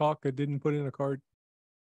wanted to talk that didn't put in a card?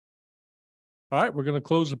 All right, we're going to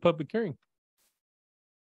close the public hearing.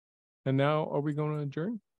 And now are we going to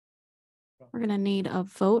adjourn? We're going to need a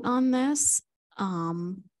vote on this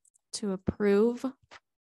to approve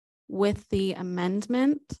with the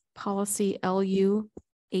amendment policy LU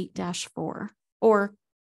 8-4, or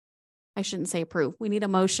I shouldn't say approve. We need a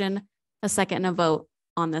motion, a second, and a vote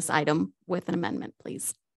on this item with an amendment,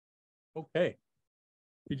 please. Okay.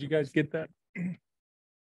 Did you guys get that?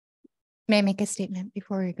 May I make a statement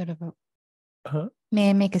before we go to vote? Huh?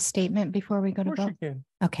 May I make a statement before we go Of to course vote? you can.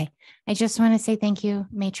 Okay. I just want to say thank you,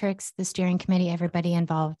 Matrix, the steering committee, everybody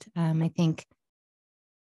involved. I think,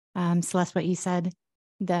 Celeste, what you said,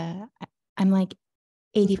 I'm like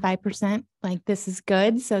 85%, like this is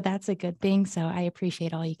good. So that's a good thing. So I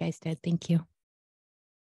appreciate all you guys did. Thank you.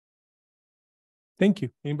 Thank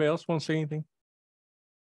you. Anybody else want to say anything?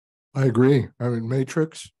 I agree. I mean,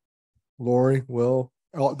 Matrix, Lori, Will,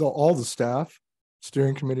 all the staff,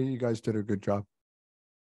 steering committee, you guys did a good job.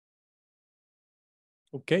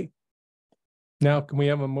 Okay. Now, can we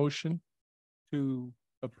have a motion to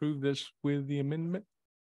approve this with the amendment?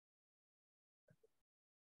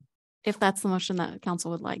 If that's the motion that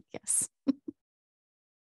council would like, yes.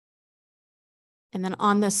 And then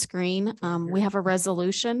on the screen, we have a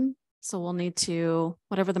resolution. So we'll need to,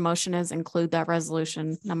 whatever the motion is, include that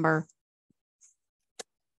resolution number.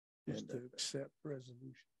 Just to accept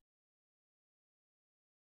resolution.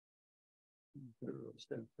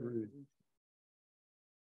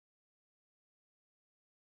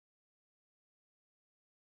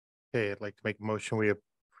 Okay, I'd like to make a motion. We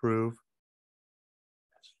approve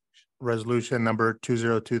resolution number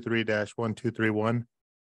 2023-1231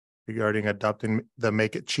 regarding adopting the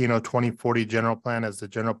Make It Chino 2040 general plan as the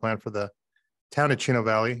general plan for the town of Chino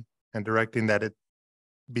Valley and directing that it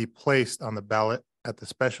be placed on the ballot at the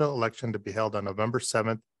special election to be held on November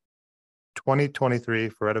 7th, 2023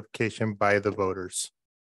 for ratification by the voters,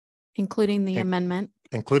 Including the amendment,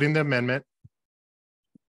 including the amendment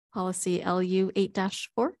policy LU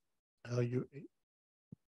 8-4. LU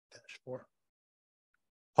 8-4.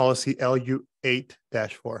 Policy LU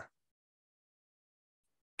 8-4.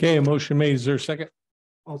 Okay, a motion made. Is there a second?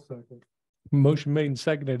 I'll second. Motion made and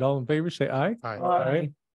seconded. All in favor, say aye. Aye.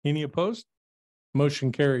 Any opposed?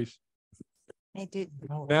 Motion carries. I did.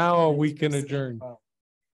 Now we can adjourn.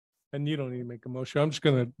 And you don't need to make a motion. I'm just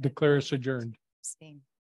going to declare us adjourned.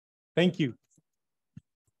 Thank you.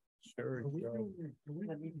 Sure.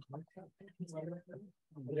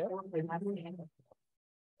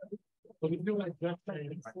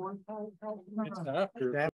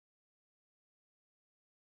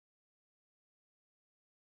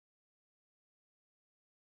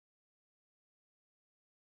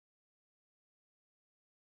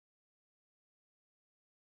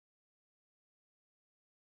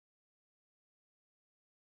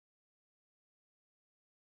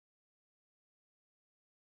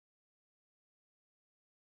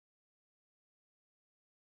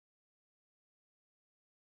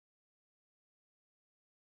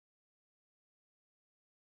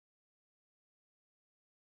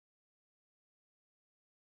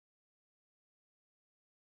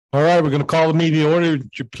 All right, we're going to call the meeting to order.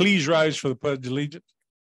 Would you please rise for the pledge of allegiance?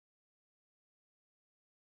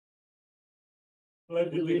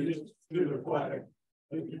 Pledge allegiance to the flag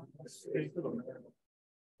of the United States of America,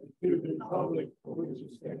 and to the republic for which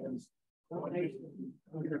it stands, one nation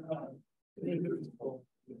under God, indivisible,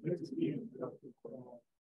 with liberty and justice for all.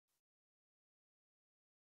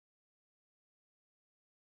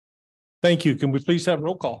 Thank you. Can we please have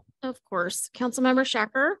roll call? Of course, Councilmember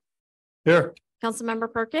Shacker, Here.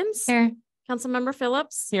 Councilmember Perkins, Here. Councilmember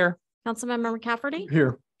Phillips, Here. Councilmember McCafferty,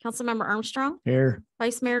 Here. Councilmember Armstrong, Here.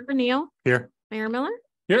 Vice Mayor Grineal, Here. Mayor Miller,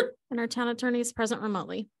 Here. and our town attorney is present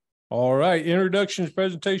remotely. All right, introductions,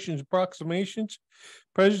 presentations, proclamations.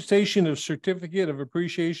 Presentation of certificate of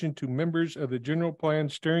appreciation to members of the General Plan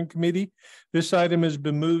Steering Committee. This item has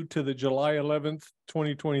been moved to the July 11th,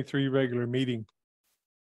 2023 regular meeting.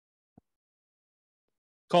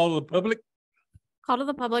 Call to the public. Call to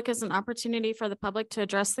the public is an opportunity for the public to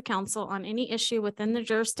address the council on any issue within the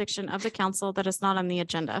jurisdiction of the council that is not on the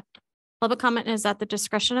agenda. Public comment is at the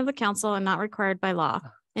discretion of the council and not required by law.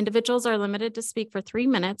 Individuals are limited to speak for 3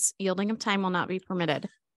 minutes. Yielding of time will not be permitted.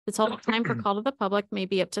 The total time for call to the public may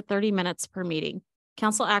be up to 30 minutes per meeting.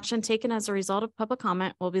 Council action taken as a result of public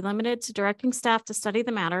comment will be limited to directing staff to study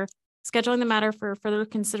the matter, scheduling the matter for further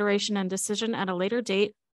consideration and decision at a later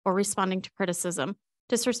date, or responding to criticism.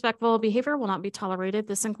 Disrespectful behavior will not be tolerated.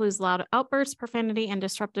 This includes loud outbursts, profanity, and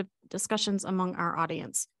disruptive discussions among our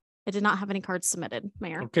audience. I did not have any cards submitted,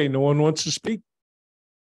 Mayor. Okay, no one wants to speak.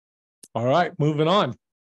 All right, moving on.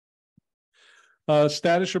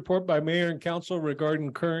 Status report by mayor and council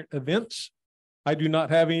regarding current events. I do not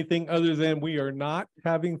have anything other than we are not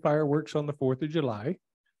having fireworks on the 4th of July.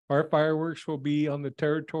 Our fireworks will be on the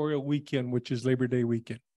territorial weekend, which is Labor Day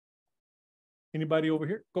weekend. Anybody over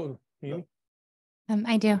here? Go, Amy.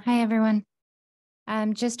 I do. Hi, everyone.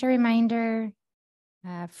 Just a reminder,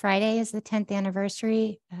 Friday is the 10th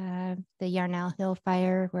anniversary of the Yarnell Hill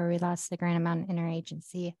fire where we lost the Grand Mountain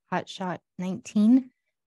Interagency Hotshot 19.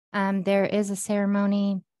 There is a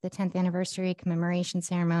ceremony, the 10th anniversary commemoration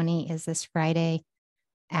ceremony is this Friday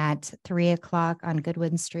at 3 o'clock on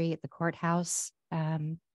Goodwin Street at the courthouse.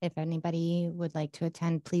 If anybody would like to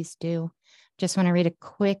attend, please do. Just want to read a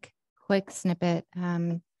quick snippet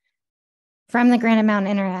from the Grand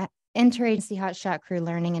Mountain Interagency Hotshot Crew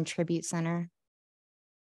Learning and Tribute Center.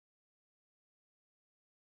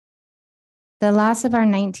 The loss of our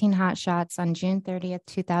 19 hotshots on June 30th,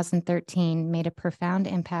 2013 made a profound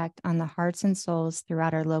impact on the hearts and souls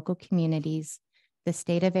throughout our local communities, the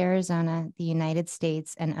state of Arizona, the United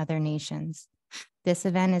States, and other nations. This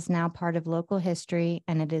event is now part of local history,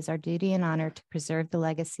 and it is our duty and honor to preserve the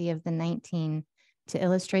legacy of the 19 to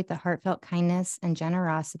illustrate the heartfelt kindness and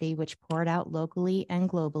generosity which poured out locally and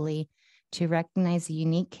globally to recognize the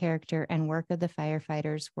unique character and work of the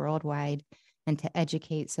firefighters worldwide and to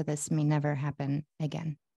educate so this may never happen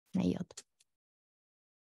again. I yield.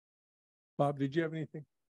 Bob, did you have anything?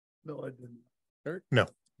 No, I didn't. Eric? No.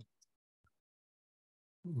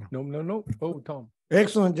 No. Oh, Tom.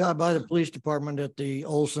 Excellent job by the police department at the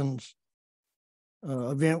Olson's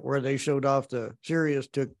event where they showed off the Sirius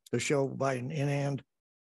took the show by in hand.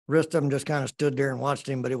 The rest of them just kind of stood there and watched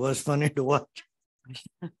him, but it was funny to watch.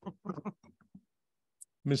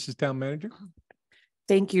 Mrs. Town Manager.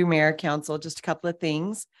 Thank you, Mayor, Council. Just a couple of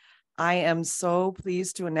things. I am so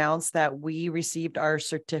pleased to announce that we received our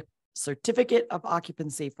certificate of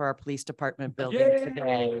occupancy for our police department building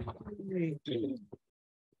today.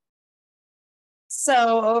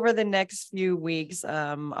 So over the next few weeks,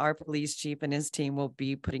 our police chief and his team will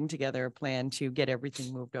be putting together a plan to get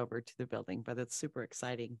everything moved over to the building, but it's super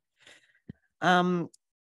exciting.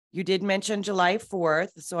 You did mention July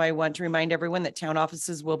 4th, so I want to remind everyone that town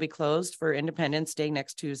offices will be closed for Independence Day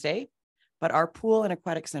next Tuesday, but our pool and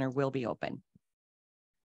aquatic center will be open.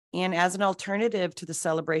 And as an alternative to the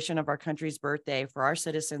celebration of our country's birthday for our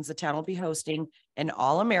citizens, the town will be hosting an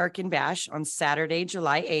All-American Bash on Saturday,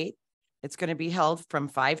 July 8th. It's going to be held from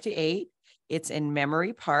 5 to 8. It's in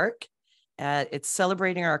Memory Park. It's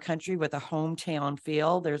celebrating our country with a hometown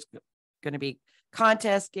feel. There's going to be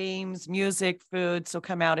contest games, music, food. So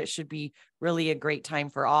come out. It should be really a great time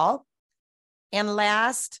for all. And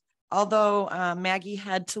last, although Maggie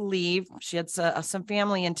had to leave, she had some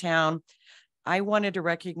family in town, I wanted to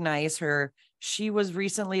recognize her. She was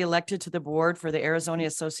recently elected to the board for the Arizona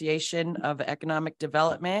Association of Economic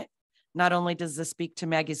Development. Not only does this speak to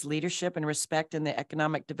Maggie's leadership and respect in the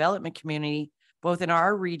economic development community, both in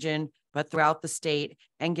our region, but throughout the state,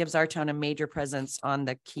 and gives our town a major presence on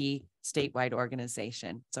the key statewide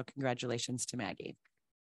organization. So congratulations to Maggie.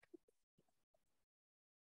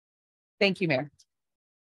 Thank you, Mayor.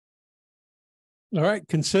 All right,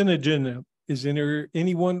 consent agenda. Is there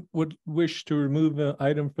anyone would wish to remove an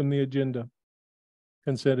item from the agenda?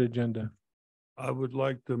 Consent agenda. I would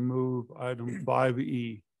like to move item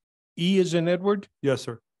 5E. E is in Edward? Yes,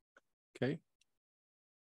 sir. Okay.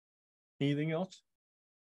 Anything else?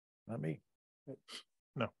 Not me.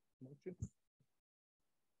 No.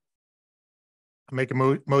 I make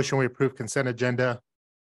a motion, we approve consent agenda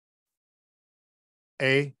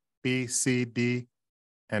A, B, C, D,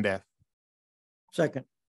 and F. Second.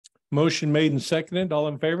 Motion made and seconded. All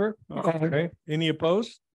in favor? Okay. Any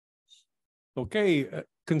opposed? Okay.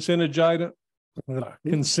 Consent agenda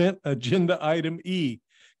item E.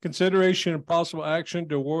 Consideration and possible action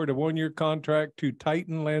to award a one-year contract to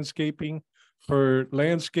Titan Landscaping for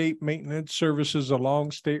landscape maintenance services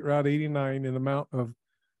along State Route 89 in the amount of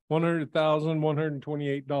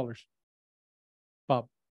 $100,128. Bob.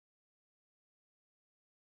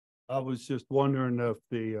 I was just wondering if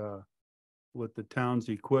with the town's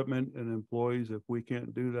equipment and employees, if we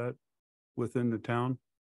can't do that within the town.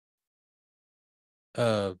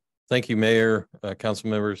 Thank you, Mayor,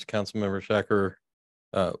 Councilmember Shacker.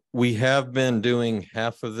 We have been doing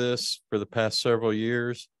half of this for the past several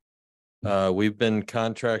years. We've been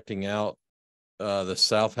contracting out the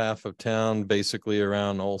south half of town, basically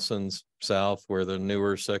around Olson's South, where the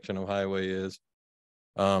newer section of highway is.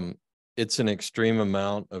 It's an extreme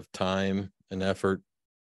amount of time and effort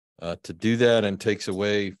to do that, and takes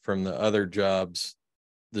away from the other jobs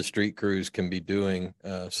the street crews can be doing.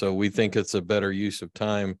 So we think it's a better use of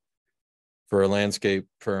time for a landscape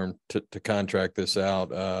firm to contract this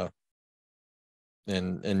out.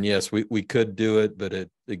 And yes, we could do it, but it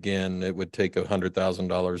would take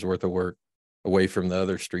 $100,000 worth of work away from the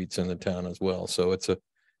other streets in the town as well. So it's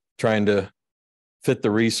trying to fit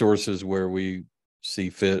the resources where we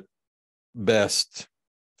see best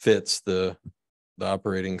fits the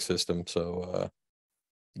operating system. So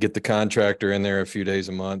get the contractor in there a few days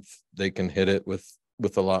a month, they can hit it with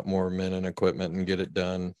a lot more men and equipment and get it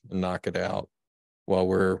done and knock it out while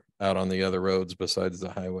we're out on the other roads besides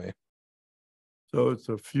the highway. So it's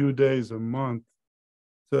a few days a month.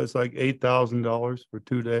 So it's like $8,000 for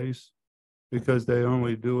 2 days because they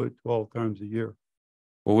only do it 12 times a year.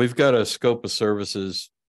 Well, we've got a scope of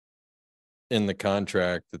services in the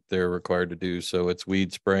contract that they're required to do. So it's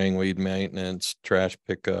weed spraying, weed maintenance, trash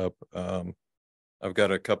pickup. I've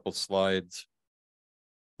got a couple slides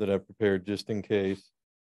that I prepared just in case.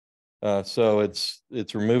 So it's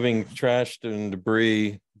removing trash and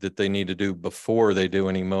debris that they need to do before they do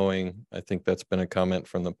any mowing. I think that's been a comment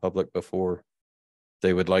from the public before.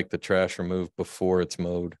 They would like the trash removed before it's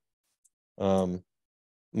mowed.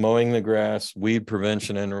 Mowing the grass, weed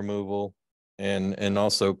prevention and removal, and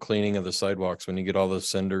also cleaning of the sidewalks. When you get all those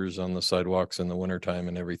cinders on the sidewalks in the wintertime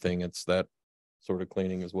and everything, it's that sort of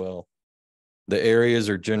cleaning as well. The areas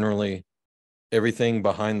are generally everything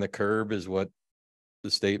behind the curb is what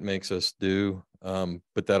the state makes us do.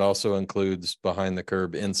 But that also includes behind the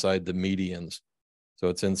curb inside the medians. So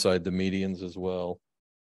it's inside the medians as well.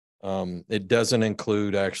 It doesn't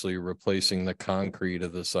include actually replacing the concrete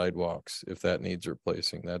of the sidewalks if that needs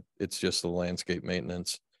replacing. That it's just the landscape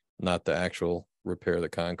maintenance, not the actual repair of the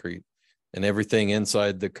concrete. And everything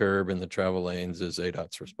inside the curb and the travel lanes is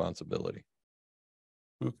ADOT's responsibility.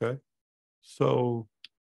 Okay. So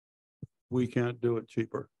we can't do it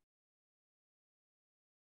cheaper.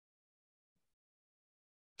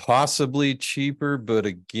 Possibly cheaper, but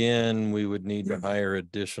again, we would need to hire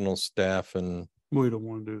additional staff and We don't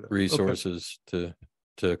want to do that. resources to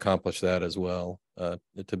accomplish that as well,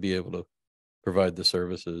 to be able to provide the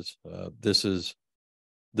services.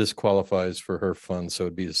 This qualifies for her fund, so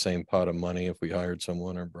it'd be the same pot of money if we hired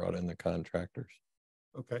someone or brought in the contractors.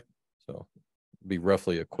 Okay. So it'd be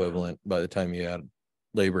roughly equivalent by the time you add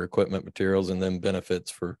labor, equipment, materials, and then benefits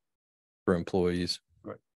for employees.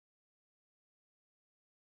 Right.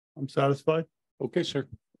 I'm satisfied. Okay, sir.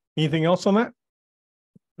 Anything else on that?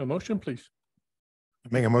 A motion, please.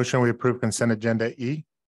 Make a motion, we approve consent agenda E.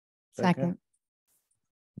 Second.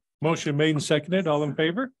 Motion made and seconded. All in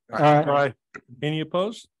favor? Aye. Any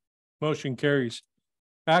opposed? Motion carries.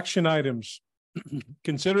 Action items.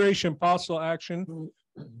 Consideration possible action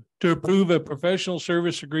to approve a professional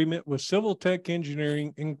service agreement with Civil Tech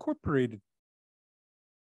Engineering Incorporated.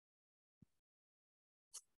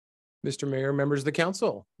 Mr. Mayor, members of the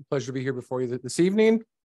council, pleasure to be here before you this evening.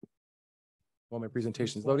 While my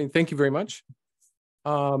presentation is loading, thank you very much.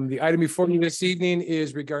 The item before you this evening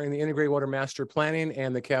is regarding the Integrated Water Master Planning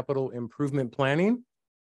and the Capital Improvement Planning.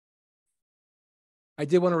 I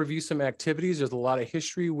did want to review some activities. There's a lot of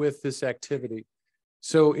history with this activity.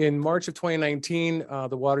 So in March of 2019,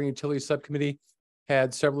 the Water and Utility Subcommittee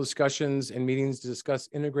had several discussions and meetings to discuss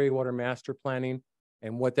Integrated Water Master Planning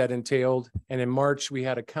and what that entailed. And in March, we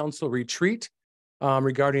had a council retreat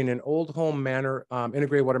regarding an Old Home Manor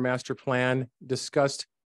Integrated Water Master Plan discussed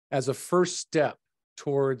as a first step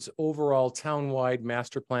towards overall townwide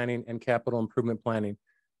master planning and capital improvement planning.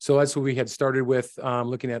 So that's what we had started with,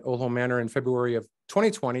 looking at Old Home Manor in February of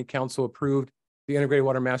 2020. Council approved the Integrated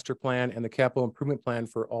Water Master Plan and the capital improvement plan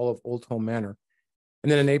for all of Old Home Manor.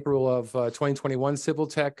 And then in April of 2021, Civil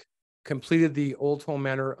Tech completed the Old Home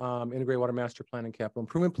Manor Integrated Water Master Plan and Capital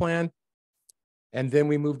Improvement Plan. And then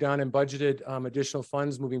we moved on and budgeted additional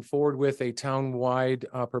funds moving forward with a town-wide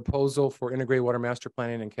proposal for integrated water master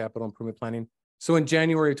planning and capital improvement planning. So in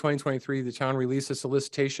January of 2023, the town released a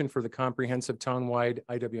solicitation for the comprehensive town-wide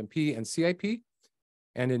IWMP and CIP.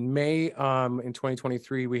 And in May in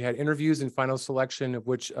 2023, we had interviews and final selection, of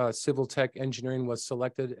which civil tech engineering was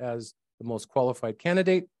selected as the most qualified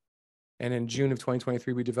candidate. And in June of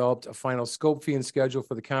 2023, we developed a final scope, fee, and schedule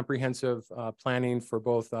for the comprehensive planning for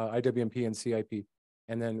both IWMP and CIP.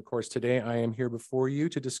 And then, of course, today I am here before you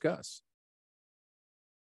to discuss.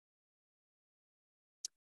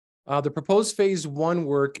 The proposed phase 1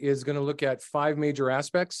 work is going to look at 5 major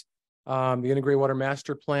aspects. The integrated water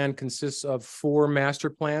master plan consists of 4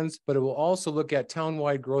 master plans, but it will also look at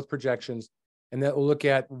town-wide growth projections. And that will look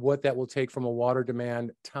at what that will take from a water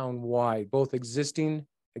demand town-wide, both existing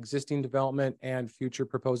development and future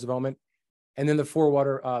proposed development. And then the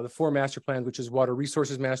 4 master plans, which is water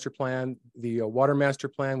resources master plan, the water master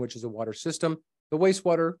plan, which is a water system, the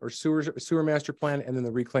wastewater or sewer master plan, and then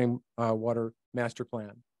the reclaimed water master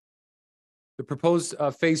plan. The proposed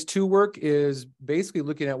phase 2 work is basically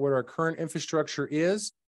looking at what our current infrastructure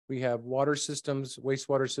is. We have water systems,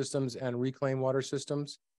 wastewater systems, and reclaimed water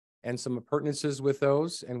systems, and some appurtenances with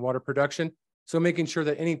those and water production. So making sure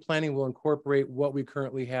that any planning will incorporate what we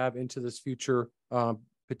currently have into this future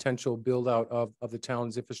potential build out of the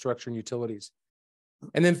town's infrastructure and utilities.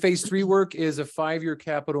 And then phase 3 work is a 5-year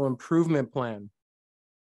capital improvement plan.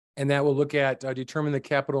 And that will look at determine the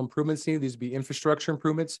capital improvements needed. These will be infrastructure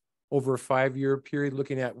improvements over a 5-year period,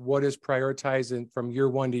 looking at what is prioritized from year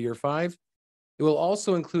 1 to year 5. It will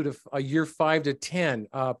also include a year 5 to 10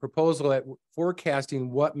 proposal at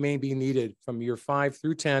forecasting what may be needed from year 5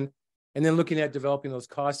 through 10, and then looking at developing those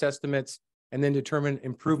cost estimates and then determine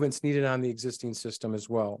improvements needed on the existing system as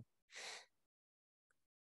well.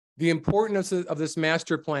 The importance of this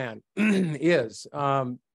master plan is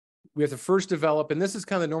we have to first develop, and this is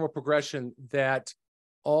kind of the normal progression that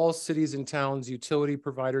all cities and towns, utility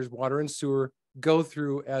providers, water and sewer go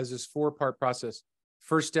through as this 4-part process.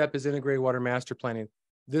 First step is integrated water master planning.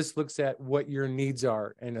 This looks at what your needs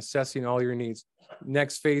are and assessing all your needs.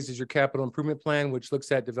 Next phase is your capital improvement plan, which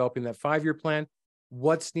looks at developing that 5-year plan,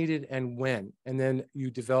 what's needed and when. And then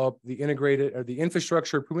you develop the integrated or the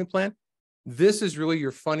infrastructure improvement plan. This is really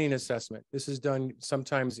your funding assessment. This is done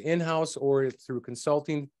sometimes in-house or through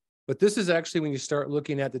consulting. But this is actually when you start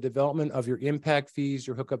looking at the development of your impact fees,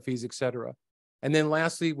 your hookup fees, et cetera. And then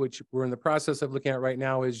lastly, which we're in the process of looking at right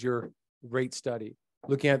now, is your rate study,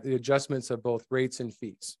 looking at the adjustments of both rates and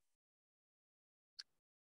fees.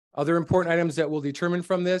 Other important items that we'll determine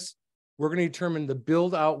from this, we're going to determine the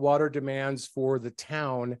build out water demands for the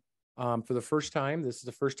town for the first time. This is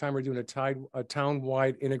the first time we're doing a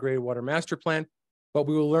town-wide integrated water master plan, but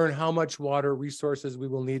we will learn how much water resources we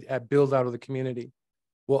will need at build out of the community.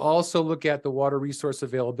 We'll also look at the water resource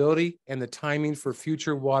availability and the timing for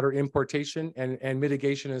future water importation and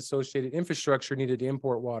mitigation and associated infrastructure needed to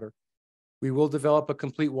import water. We will develop a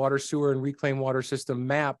complete water, sewer, and reclaimed water system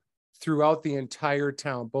map throughout the entire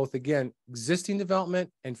town, both again, existing development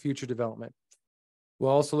and future development.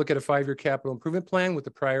 We'll also look at a 5-year capital improvement plan with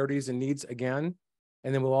the priorities and needs again.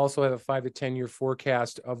 And then we'll also have a 5 to 10-year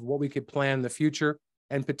forecast of what we could plan in the future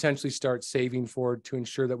and potentially start saving for to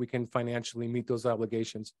ensure that we can financially meet those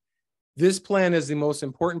obligations. This plan is the most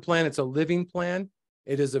important plan. It's a living plan.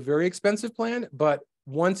 It is a very expensive plan, but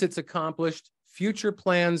once it's accomplished, future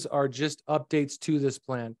plans are just updates to this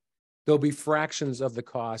plan. There'll be fractions of the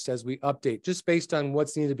cost as we update, just based on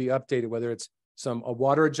what's needed to be updated, whether it's some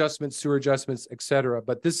water adjustments, sewer adjustments, et cetera.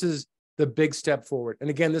 But this is the big step forward. And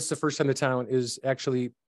again, this is the first time the town is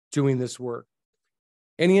actually doing this work.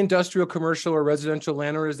 Any industrial, commercial, or residential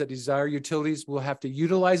landowners that desire utilities will have to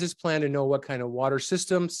utilize this plan to know what kind of water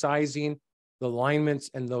system, sizing, the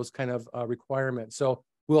alignments, and those kind of requirements. So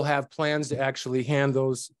we'll have plans to actually hand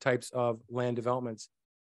those types of land developments.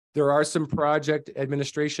 There are some project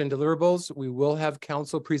administration deliverables. We will have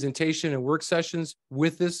council presentation and work sessions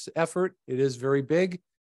with this effort. It is very big.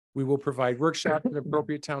 We will provide workshops to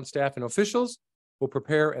appropriate town staff and officials. We'll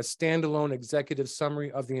prepare a standalone executive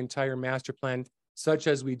summary of the entire master plan, such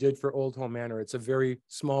as we did for Old Home Manor. It's a very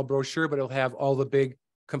small brochure, but it'll have all the big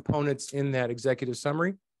components in that executive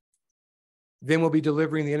summary. Then we'll be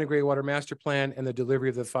delivering the integrated water master plan and the delivery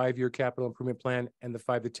of the 5-year capital improvement plan and the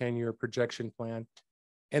 5 to 10-year projection plan.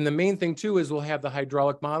 And the main thing too is we'll have the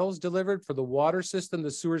hydraulic models delivered for the water system,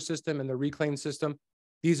 the sewer system, and the reclaim system.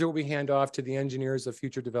 These are what we hand off to the engineers of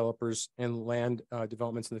future developers and land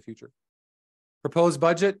developments in the future. Proposed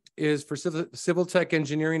budget is for civil tech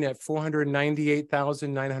engineering at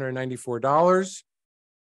 $498,994.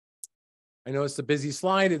 I know it's a busy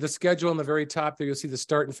slide. The schedule on the very top there, you'll see the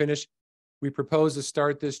start and finish. We propose to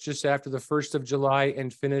start this just after the 1st of July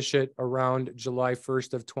and finish it around July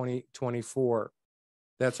 1st of 2024.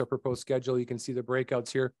 That's our proposed schedule. You can see the breakouts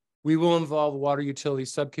here. We will involve Water Utility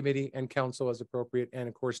Subcommittee and Council as appropriate, and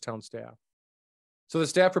of course, town staff. So the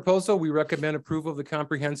staff proposal, we recommend approval of the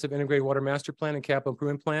Comprehensive Integrated Water Master Plan and Capital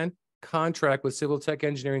Improvement Plan contract with Civil Tech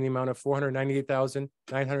Engineering, the amount of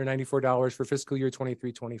 $498,994 for fiscal year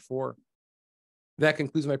 23-24. That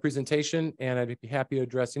concludes my presentation, and I'd be happy to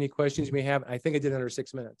address any questions you may have. I think I did it under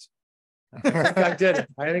 6 minutes. I did it.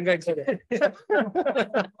 I think I did it.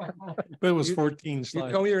 It was 14 You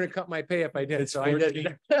slides. told me you were gonna cut my pay if I did, It's so I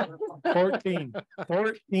did. 14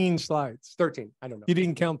 slides. 13, I don't know. You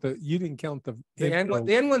didn't count the The end, info.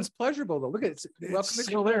 the end one's pleasurable though. Look at it. It's Welcome to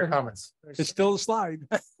still there. Comments. It's still a slide.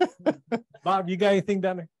 Bob, you got anything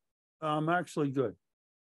down there? I'm actually good.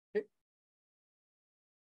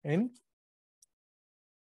 Any?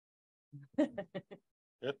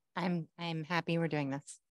 I'm happy we're doing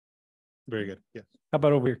this. Very good. Yes. How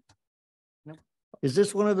about over here? Is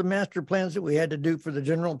this one of the master plans that we had to do for the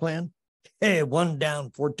general plan? Hey, 1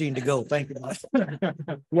 down, 14 to go. Thank you.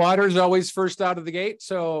 Water's always first out of the gate,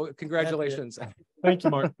 so congratulations. Thank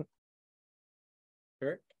you, Mark.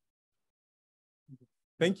 Eric?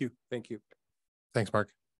 Thank you. Thank you. Thanks,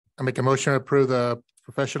 Mark. I make a motion to approve the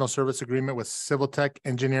professional service agreement with Civil Tech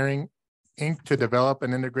Engineering, Inc. to develop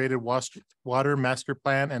an integrated water master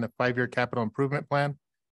plan and a 5-year capital improvement plan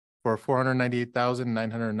for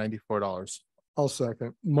 $498,994. I'll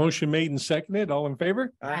second. Motion made and seconded. All in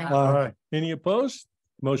favor? Aye. Any opposed?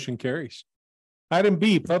 Motion carries. Item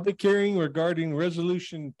B, public hearing regarding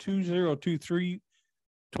resolution 2023-1225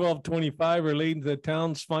 relating to the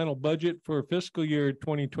town's final budget for fiscal year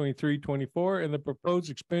 2023-24 and the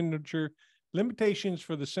proposed expenditure limitations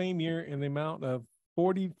for the same year in the amount of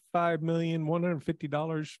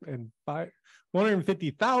 $45,150 and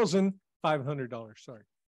 $150,500. Sorry.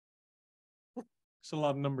 It's a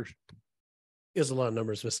lot of numbers. Is a lot of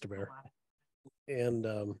numbers, Mr. Mayor. And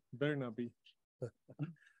Better not be.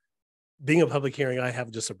 being a public hearing, I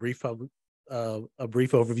have just a brief overview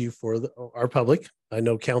for our public. I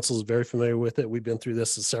know council is very familiar with it. We've been through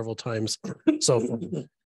this several times. So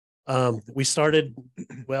we started,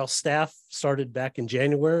 well, staff started back in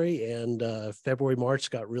January, and February,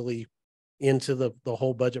 March got really into the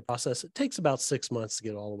whole budget process. It takes about 6 months to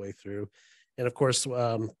get all the way through. And of course,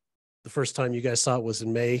 the first time you guys saw it was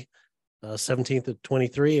in May 17th of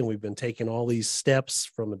 23, and we've been taking all these steps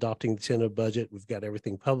from adopting the tentative budget. We've got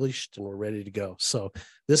everything published and we're ready to go. So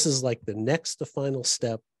this is like the next to final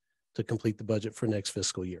step to complete the budget for next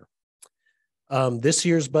fiscal year. This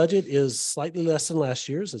year's budget is slightly less than last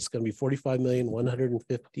year's. It's going to be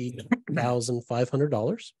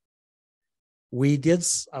 $45,150,500.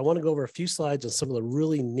 I want to go over a few slides on some of the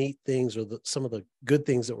really neat things or some of the good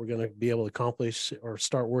things that we're going to be able to accomplish or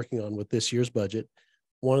start working on with this year's budget.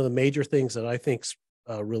 One of the major things that I think is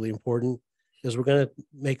really important is we're going to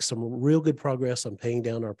make some real good progress on paying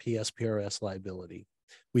down our PSPRS liability.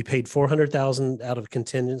 We paid $400,000 out of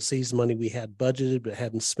contingencies, money we had budgeted but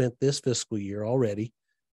hadn't spent this fiscal year already.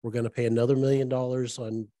 We're going to pay another $1 million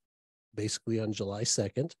on July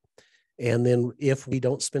 2nd. And then if we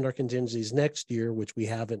don't spend our contingencies next year, which we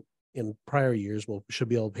haven't in prior years, we should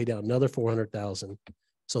be able to pay down another $400,000.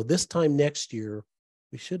 So this time next year,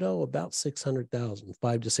 we should owe about $600,000,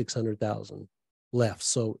 $500,000 to $600,000 left.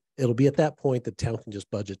 So it'll be at that point the town can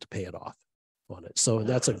just budget to pay it off on it. So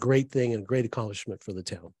that's a great thing and a great accomplishment for the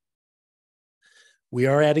town. We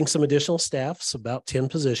are adding some additional staffs, about 10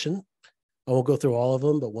 positions. I won't go through all of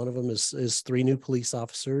them, but one of them is 3 new police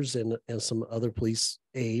officers and some other police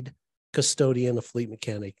aide, custodian, a fleet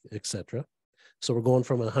mechanic, etc. So we're going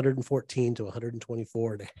from 114 to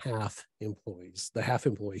 124 and a half employees. The half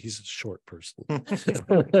employee, he's a short person.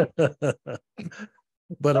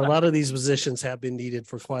 But a lot of these positions have been needed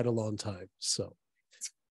for quite a long time. So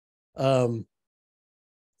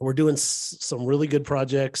we're doing some really good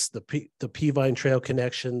projects. The Peavine Trail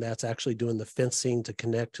connection, that's actually doing the fencing to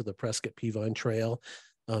connect to the Prescott Peavine Trail.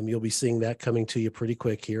 You'll be seeing that coming to you pretty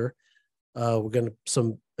quick here. We're going to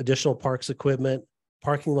some additional parks equipment,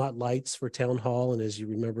 parking lot lights for town hall. And as you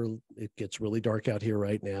remember, it gets really dark out here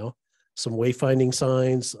right now. Some wayfinding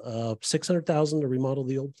signs, $600,000 to remodel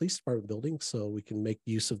the old police department building so we can make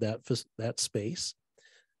use of that space.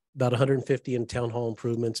 About 150 in town hall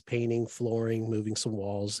improvements, painting, flooring, moving some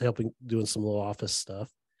walls, doing some little office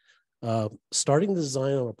stuff. Starting the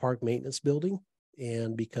design on a park maintenance building.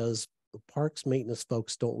 And because the parks maintenance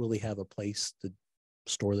folks don't really have a place to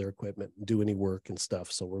store their equipment and do any work and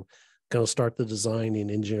stuff. So we're going to start the design and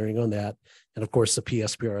engineering on that. And of course, the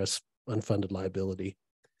PSPRS unfunded liability.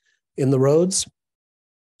 In the roads,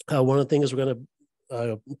 one of the things we're going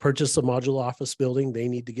to purchase a modular office building. They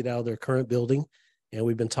need to get out of their current building. And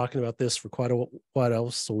we've been talking about this for quite a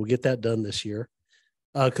while, so we'll get that done this year.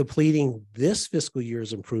 Completing this fiscal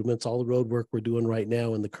year's improvements, all the road work we're doing right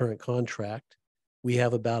now in the current contract, we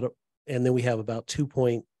have about, and then we have about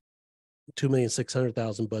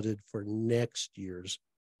 2,600,000 budgeted for next year's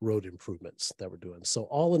road improvements that we're doing. So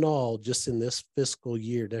all in all, just in this fiscal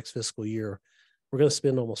year, next fiscal year, we're going to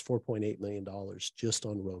spend almost $4.8 million just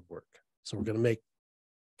on road work. So we're going to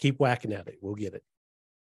keep whacking at it. We'll get it.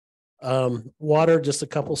 Water, just a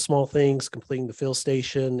couple small things, completing the fill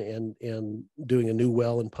station and doing a new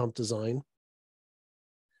well and pump design.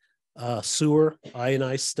 Sewer,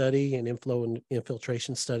 ionized study and inflow and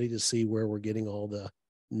infiltration study to see where we're getting all the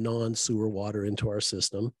non-sewer water into our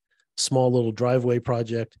system. Small little driveway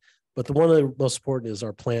project, but the one of the most important is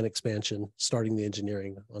our plant expansion, starting the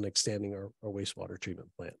engineering on extending our wastewater treatment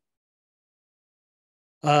plant.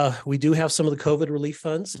 We do have some of the COVID relief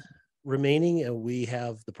funds remaining, and we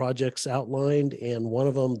have the projects outlined, and one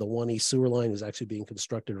of them, the 1E sewer line, is actually being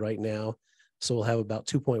constructed right now. So we'll have about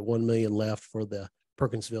 2.1 million left for the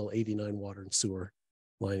Perkinsville 89 water and sewer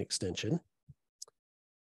line extension.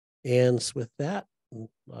 And with that,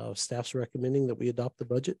 staff's recommending that we adopt the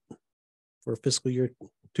budget for fiscal year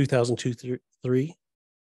 2023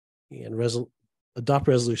 and adopt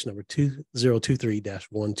resolution number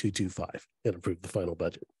 2023-1225 and approve the final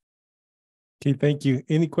budget. Okay, thank you.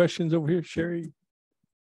 Any questions over here, Sherry?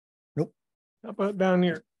 Nope. How about down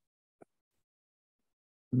here?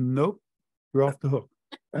 Nope. You're off the hook.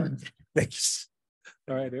 Thanks.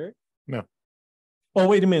 All right, Eric? No. Oh,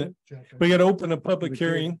 wait a minute. We got to open a public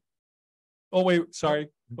hearing. Oh, wait, sorry.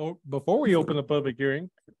 Oh, before we open the public hearing.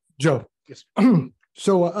 Joe. Yes.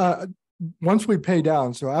 So once we pay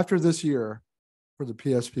down, so after this year for the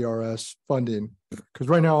PSPRS funding, because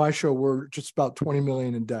right now I show we're just about 20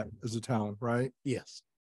 million in debt as a town, right? Yes.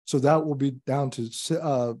 So that will be down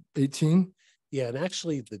to 18. Yeah, and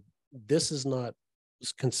actually this is not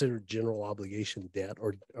considered general obligation debt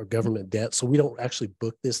or government debt. So we don't actually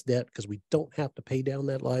book this debt because we don't have to pay down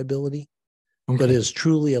that liability. Okay. But it is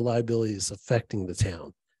truly a liability that's affecting the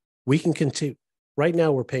town. We can continue. Right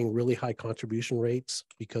now, we're paying really high contribution rates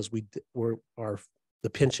because the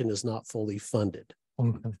pension is not fully funded.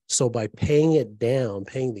 Okay. So by paying it down,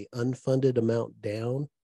 paying the unfunded amount down,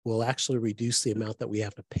 will actually reduce the amount that we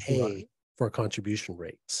have to pay for contribution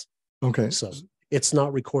rates. Okay. So it's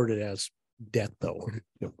not recorded as debt though.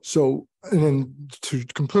 So, and then to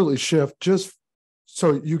completely shift, just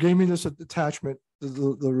so you gave me this attachment,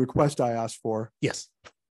 the request I asked for. Yes.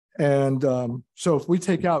 And so if we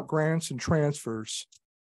take out grants and transfers,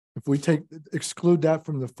 if we exclude that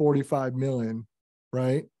from the 45 million,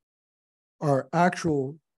 right? Our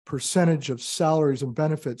actual percentage of salaries and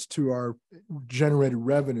benefits to our generated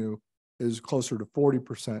revenue is closer to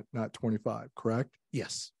 40%, not 25, correct?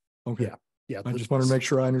 Yes. Okay. Yeah. Yeah. I just want to make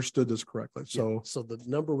sure I understood this correctly. So, so the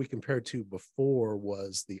number we compared to before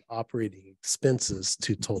was the operating expenses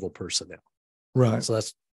to total personnel. Right. So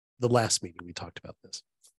that's the last meeting we talked about this.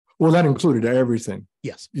 Well, that included everything.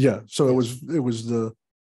 Yes. Yeah. So yes. It was the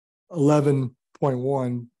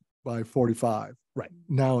 11.1 by 45. Right.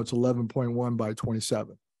 Now it's 11.1 by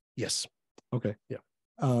 27. Yes. Okay. Yeah.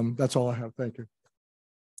 That's all I have. Thank you.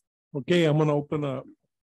 Okay, I'm going to open a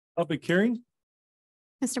public hearing.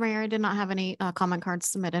 Mr. Mayor, I did not have any comment cards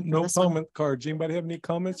submitted. No comment cards. Anybody have any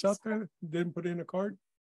comments out there? Didn't put in a card?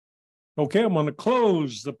 Okay, I'm going to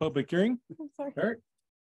close the public hearing. All right.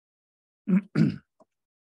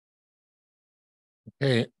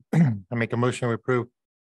 Okay, I make a motion to approve.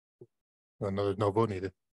 Oh, no, there's no vote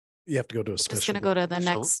needed. You have to go to a special. Just going to go to the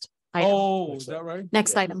next item. Oh, is that right?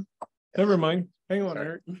 Next item. Never mind. Hang on,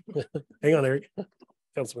 Eric. Hang on, Eric.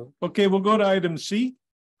 Councilman. Okay, we'll go to item C.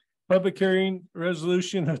 Public hearing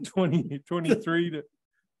resolution of 2023 to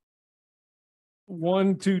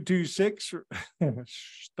 1226.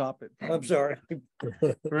 Stop it. I'm sorry.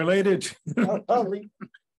 Related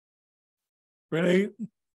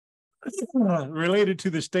to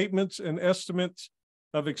the statements and estimates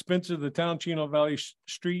of expenses of the town Chino Valley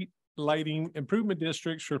Street Lighting Improvement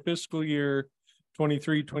Districts for fiscal year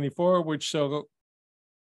 23-24, which shall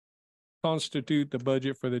constitute the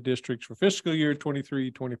budget for the districts for fiscal year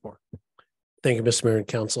 23-24. Thank you, Mr. Mayor and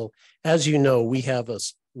Council. As you know, we have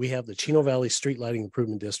the Chino Valley Street Lighting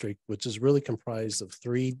Improvement District, which is really comprised of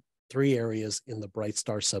three areas in the Bright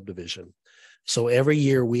Star subdivision. So every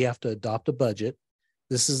year we have to adopt a budget.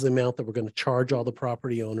 This is the amount that we're going to charge all the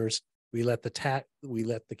property owners We let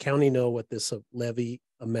the county know what this levy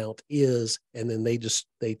amount is, and then they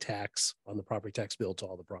tax on the property tax bill to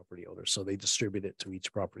all the property owners. So they distribute it to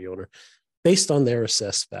each property owner based on their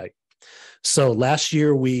assessed value. So last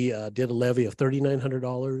year we did a levy of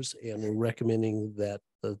 $3,900, and we're recommending that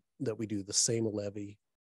we do the same levy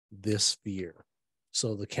this year.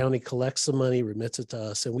 So the county collects the money, remits it to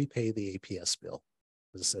us, and we pay the APS bill.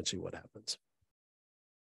 Is essentially what happens.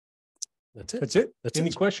 That's it. That's it. That's Any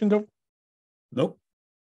it. questions? Nope.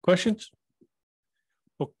 Questions?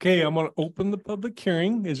 Okay, I'm going to open the public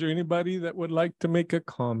hearing. Is there anybody that would like to make a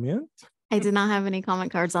comment? I did not have any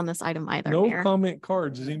comment cards on this item either, No Mayor. comment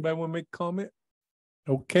cards. Does anybody want to make a comment?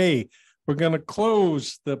 Okay, we're going to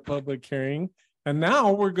close the public hearing. And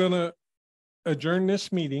now we're going to adjourn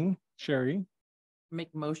this meeting. Sherry.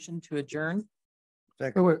 Make motion to adjourn.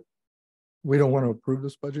 Oh, wait. We don't want to approve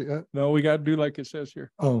this budget yet? No, we got to do like it says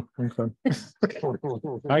here. Oh, okay.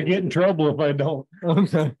 I get in trouble if I don't.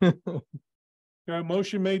 Okay.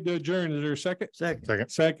 Motion made to adjourn. Is there a second?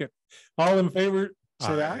 Second. All in favor,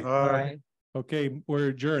 say aye. Aye. Okay, we're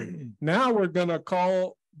adjourned. Now we're gonna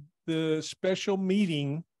call the special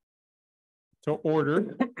meeting to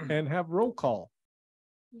order and have roll call.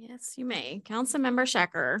 Yes, you may. Councilmember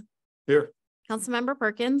Shacker. Here. Councilmember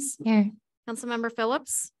Perkins. Here. Councilmember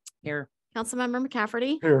Phillips. Here. Councilmember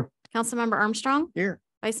McCafferty. Here. Councilmember Armstrong. Here.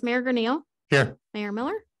 Vice Mayor Grineal. Here. Mayor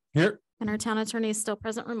Miller. Here. And our town attorney is still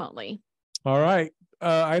present remotely. All right.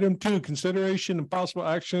 Item 2, consideration and possible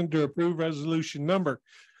action to approve resolution number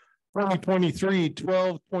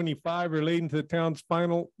 2023-1225 relating to the town's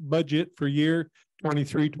final budget for year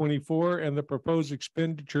 23-24 and the proposed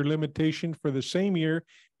expenditure limitation for the same year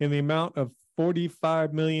in the amount of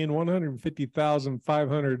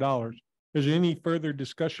 $45,150,500. Is there any further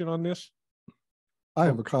discussion on this? I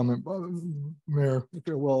have a comment, Mayor, if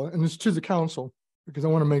you will, and it's to the council, because I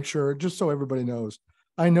want to make sure, just so everybody knows.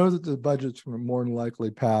 I know that the budget's going to more than likely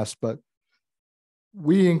pass, but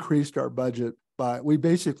we increased our budget we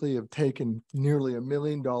basically have taken nearly $1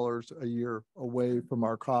 million a year away from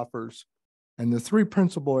our coffers. And the 3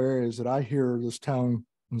 principal areas that I hear this town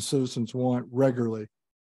and citizens want regularly: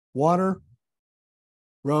 water,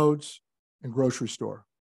 roads, and grocery store.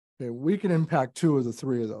 Okay, we can impact 2 of the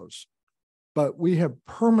 3 of those. But we have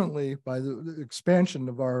permanently, by the expansion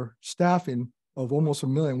of our staffing of almost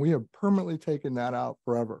 $1 million, we have permanently taken that out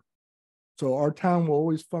forever. So our town will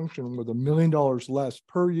always function with $1 million less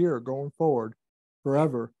per year going forward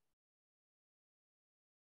forever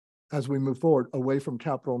as we move forward away from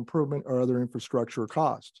capital improvement or other infrastructure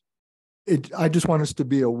costs. I just want us to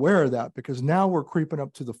be aware of that, because now we're creeping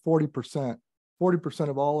up to the 40%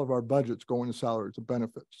 of all of our budgets going to salaries and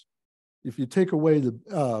benefits. If you take away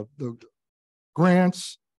the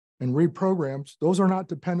grants and reprograms, those are not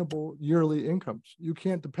dependable yearly incomes. You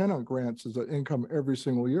can't depend on grants as an income every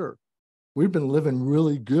single year. We've been living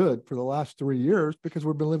really good for the last 3 years because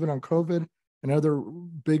we've been living on COVID and other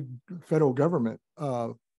big federal government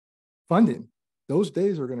funding. Those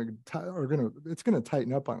days it's going to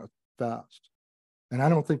tighten up on us fast. And I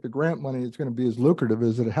don't think the grant money is going to be as lucrative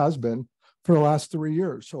as it has been for the last 3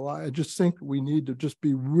 years. So I just think we need to just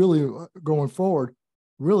be really going forward,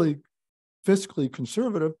 really fiscally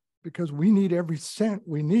conservative, because we need every cent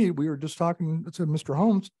we need. We were just talking to Mr.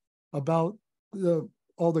 Holmes about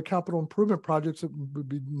all the capital improvement projects that would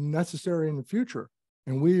be necessary in the future.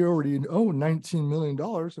 And we already owe $19 million.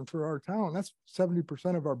 And for our town, that's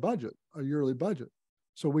 70% of our budget, a yearly budget.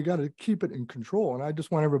 So we got to keep it in control. And I just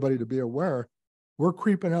want everybody to be aware, we're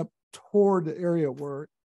creeping up toward the area where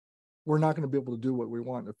we're not going to be able to do what we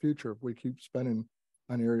want in the future if we keep spending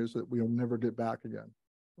on areas that we'll never get back again.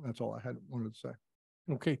 That's all I wanted to say.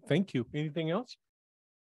 Okay, thank you. Anything else?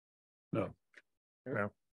 No. No.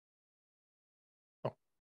 Oh.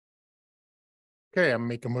 Okay, I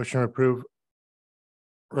make a motion to approve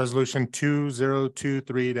resolution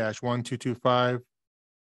 2023-1225,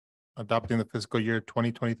 adopting the fiscal year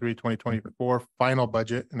 2023-2024 final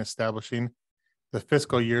budget and establishing the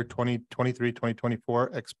fiscal year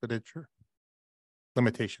 2023-2024 expenditure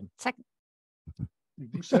limitation. Second.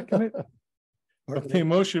 You second it? Okay,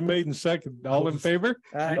 motion made and second. All in favor?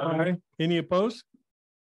 Aye. Any opposed?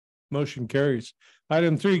 Motion carries.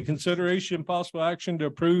 Item 3, consideration and possible action to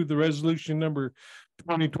approve the resolution number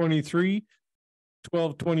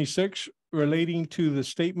 2023-1226 relating to the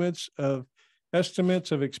statements of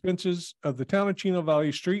estimates of expenses of the town of Chino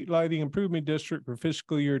Valley Street Lighting Improvement District for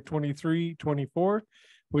fiscal year 23-24,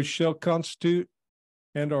 which shall constitute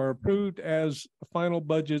and are approved as final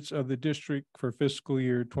budgets of the district for fiscal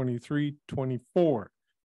year 23-24.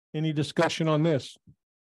 Any discussion on this?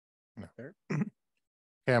 No.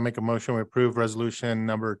 Okay, I make a motion to approve resolution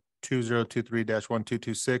number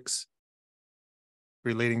 2023-1226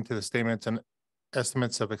 relating to the statements and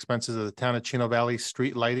estimates of expenses of the town of Chino Valley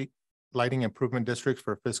Street Lighting Improvement Districts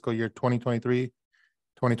for fiscal year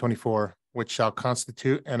 2023-2024, which shall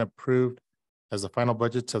constitute and approved as the final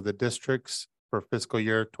budgets of the districts for fiscal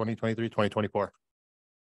year 2023-2024.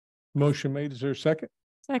 Motion made. Is there a second?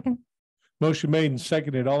 Second. Motion made and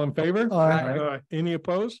seconded. All in favor? Aye. Any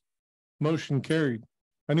opposed? Motion carried.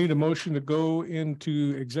 I need a motion to go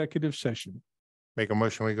into executive session. Make a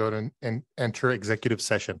motion, we go to and enter executive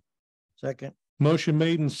session. Second. Motion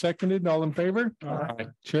made and seconded. All in favor? Aye.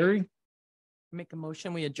 Cherry? Make a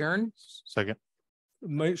motion, we adjourn. Second.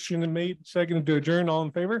 Motion made, seconded to adjourn. All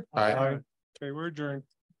in favor? Aye. Okay, we're adjourned.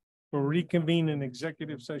 We'll reconvene in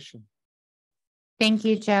executive session. Thank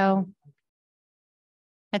you, Joe.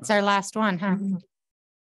 That's our last one, huh?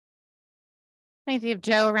 Let's give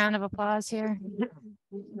Joe a round of applause here.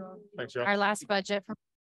 Thanks, Joe. Our last budget from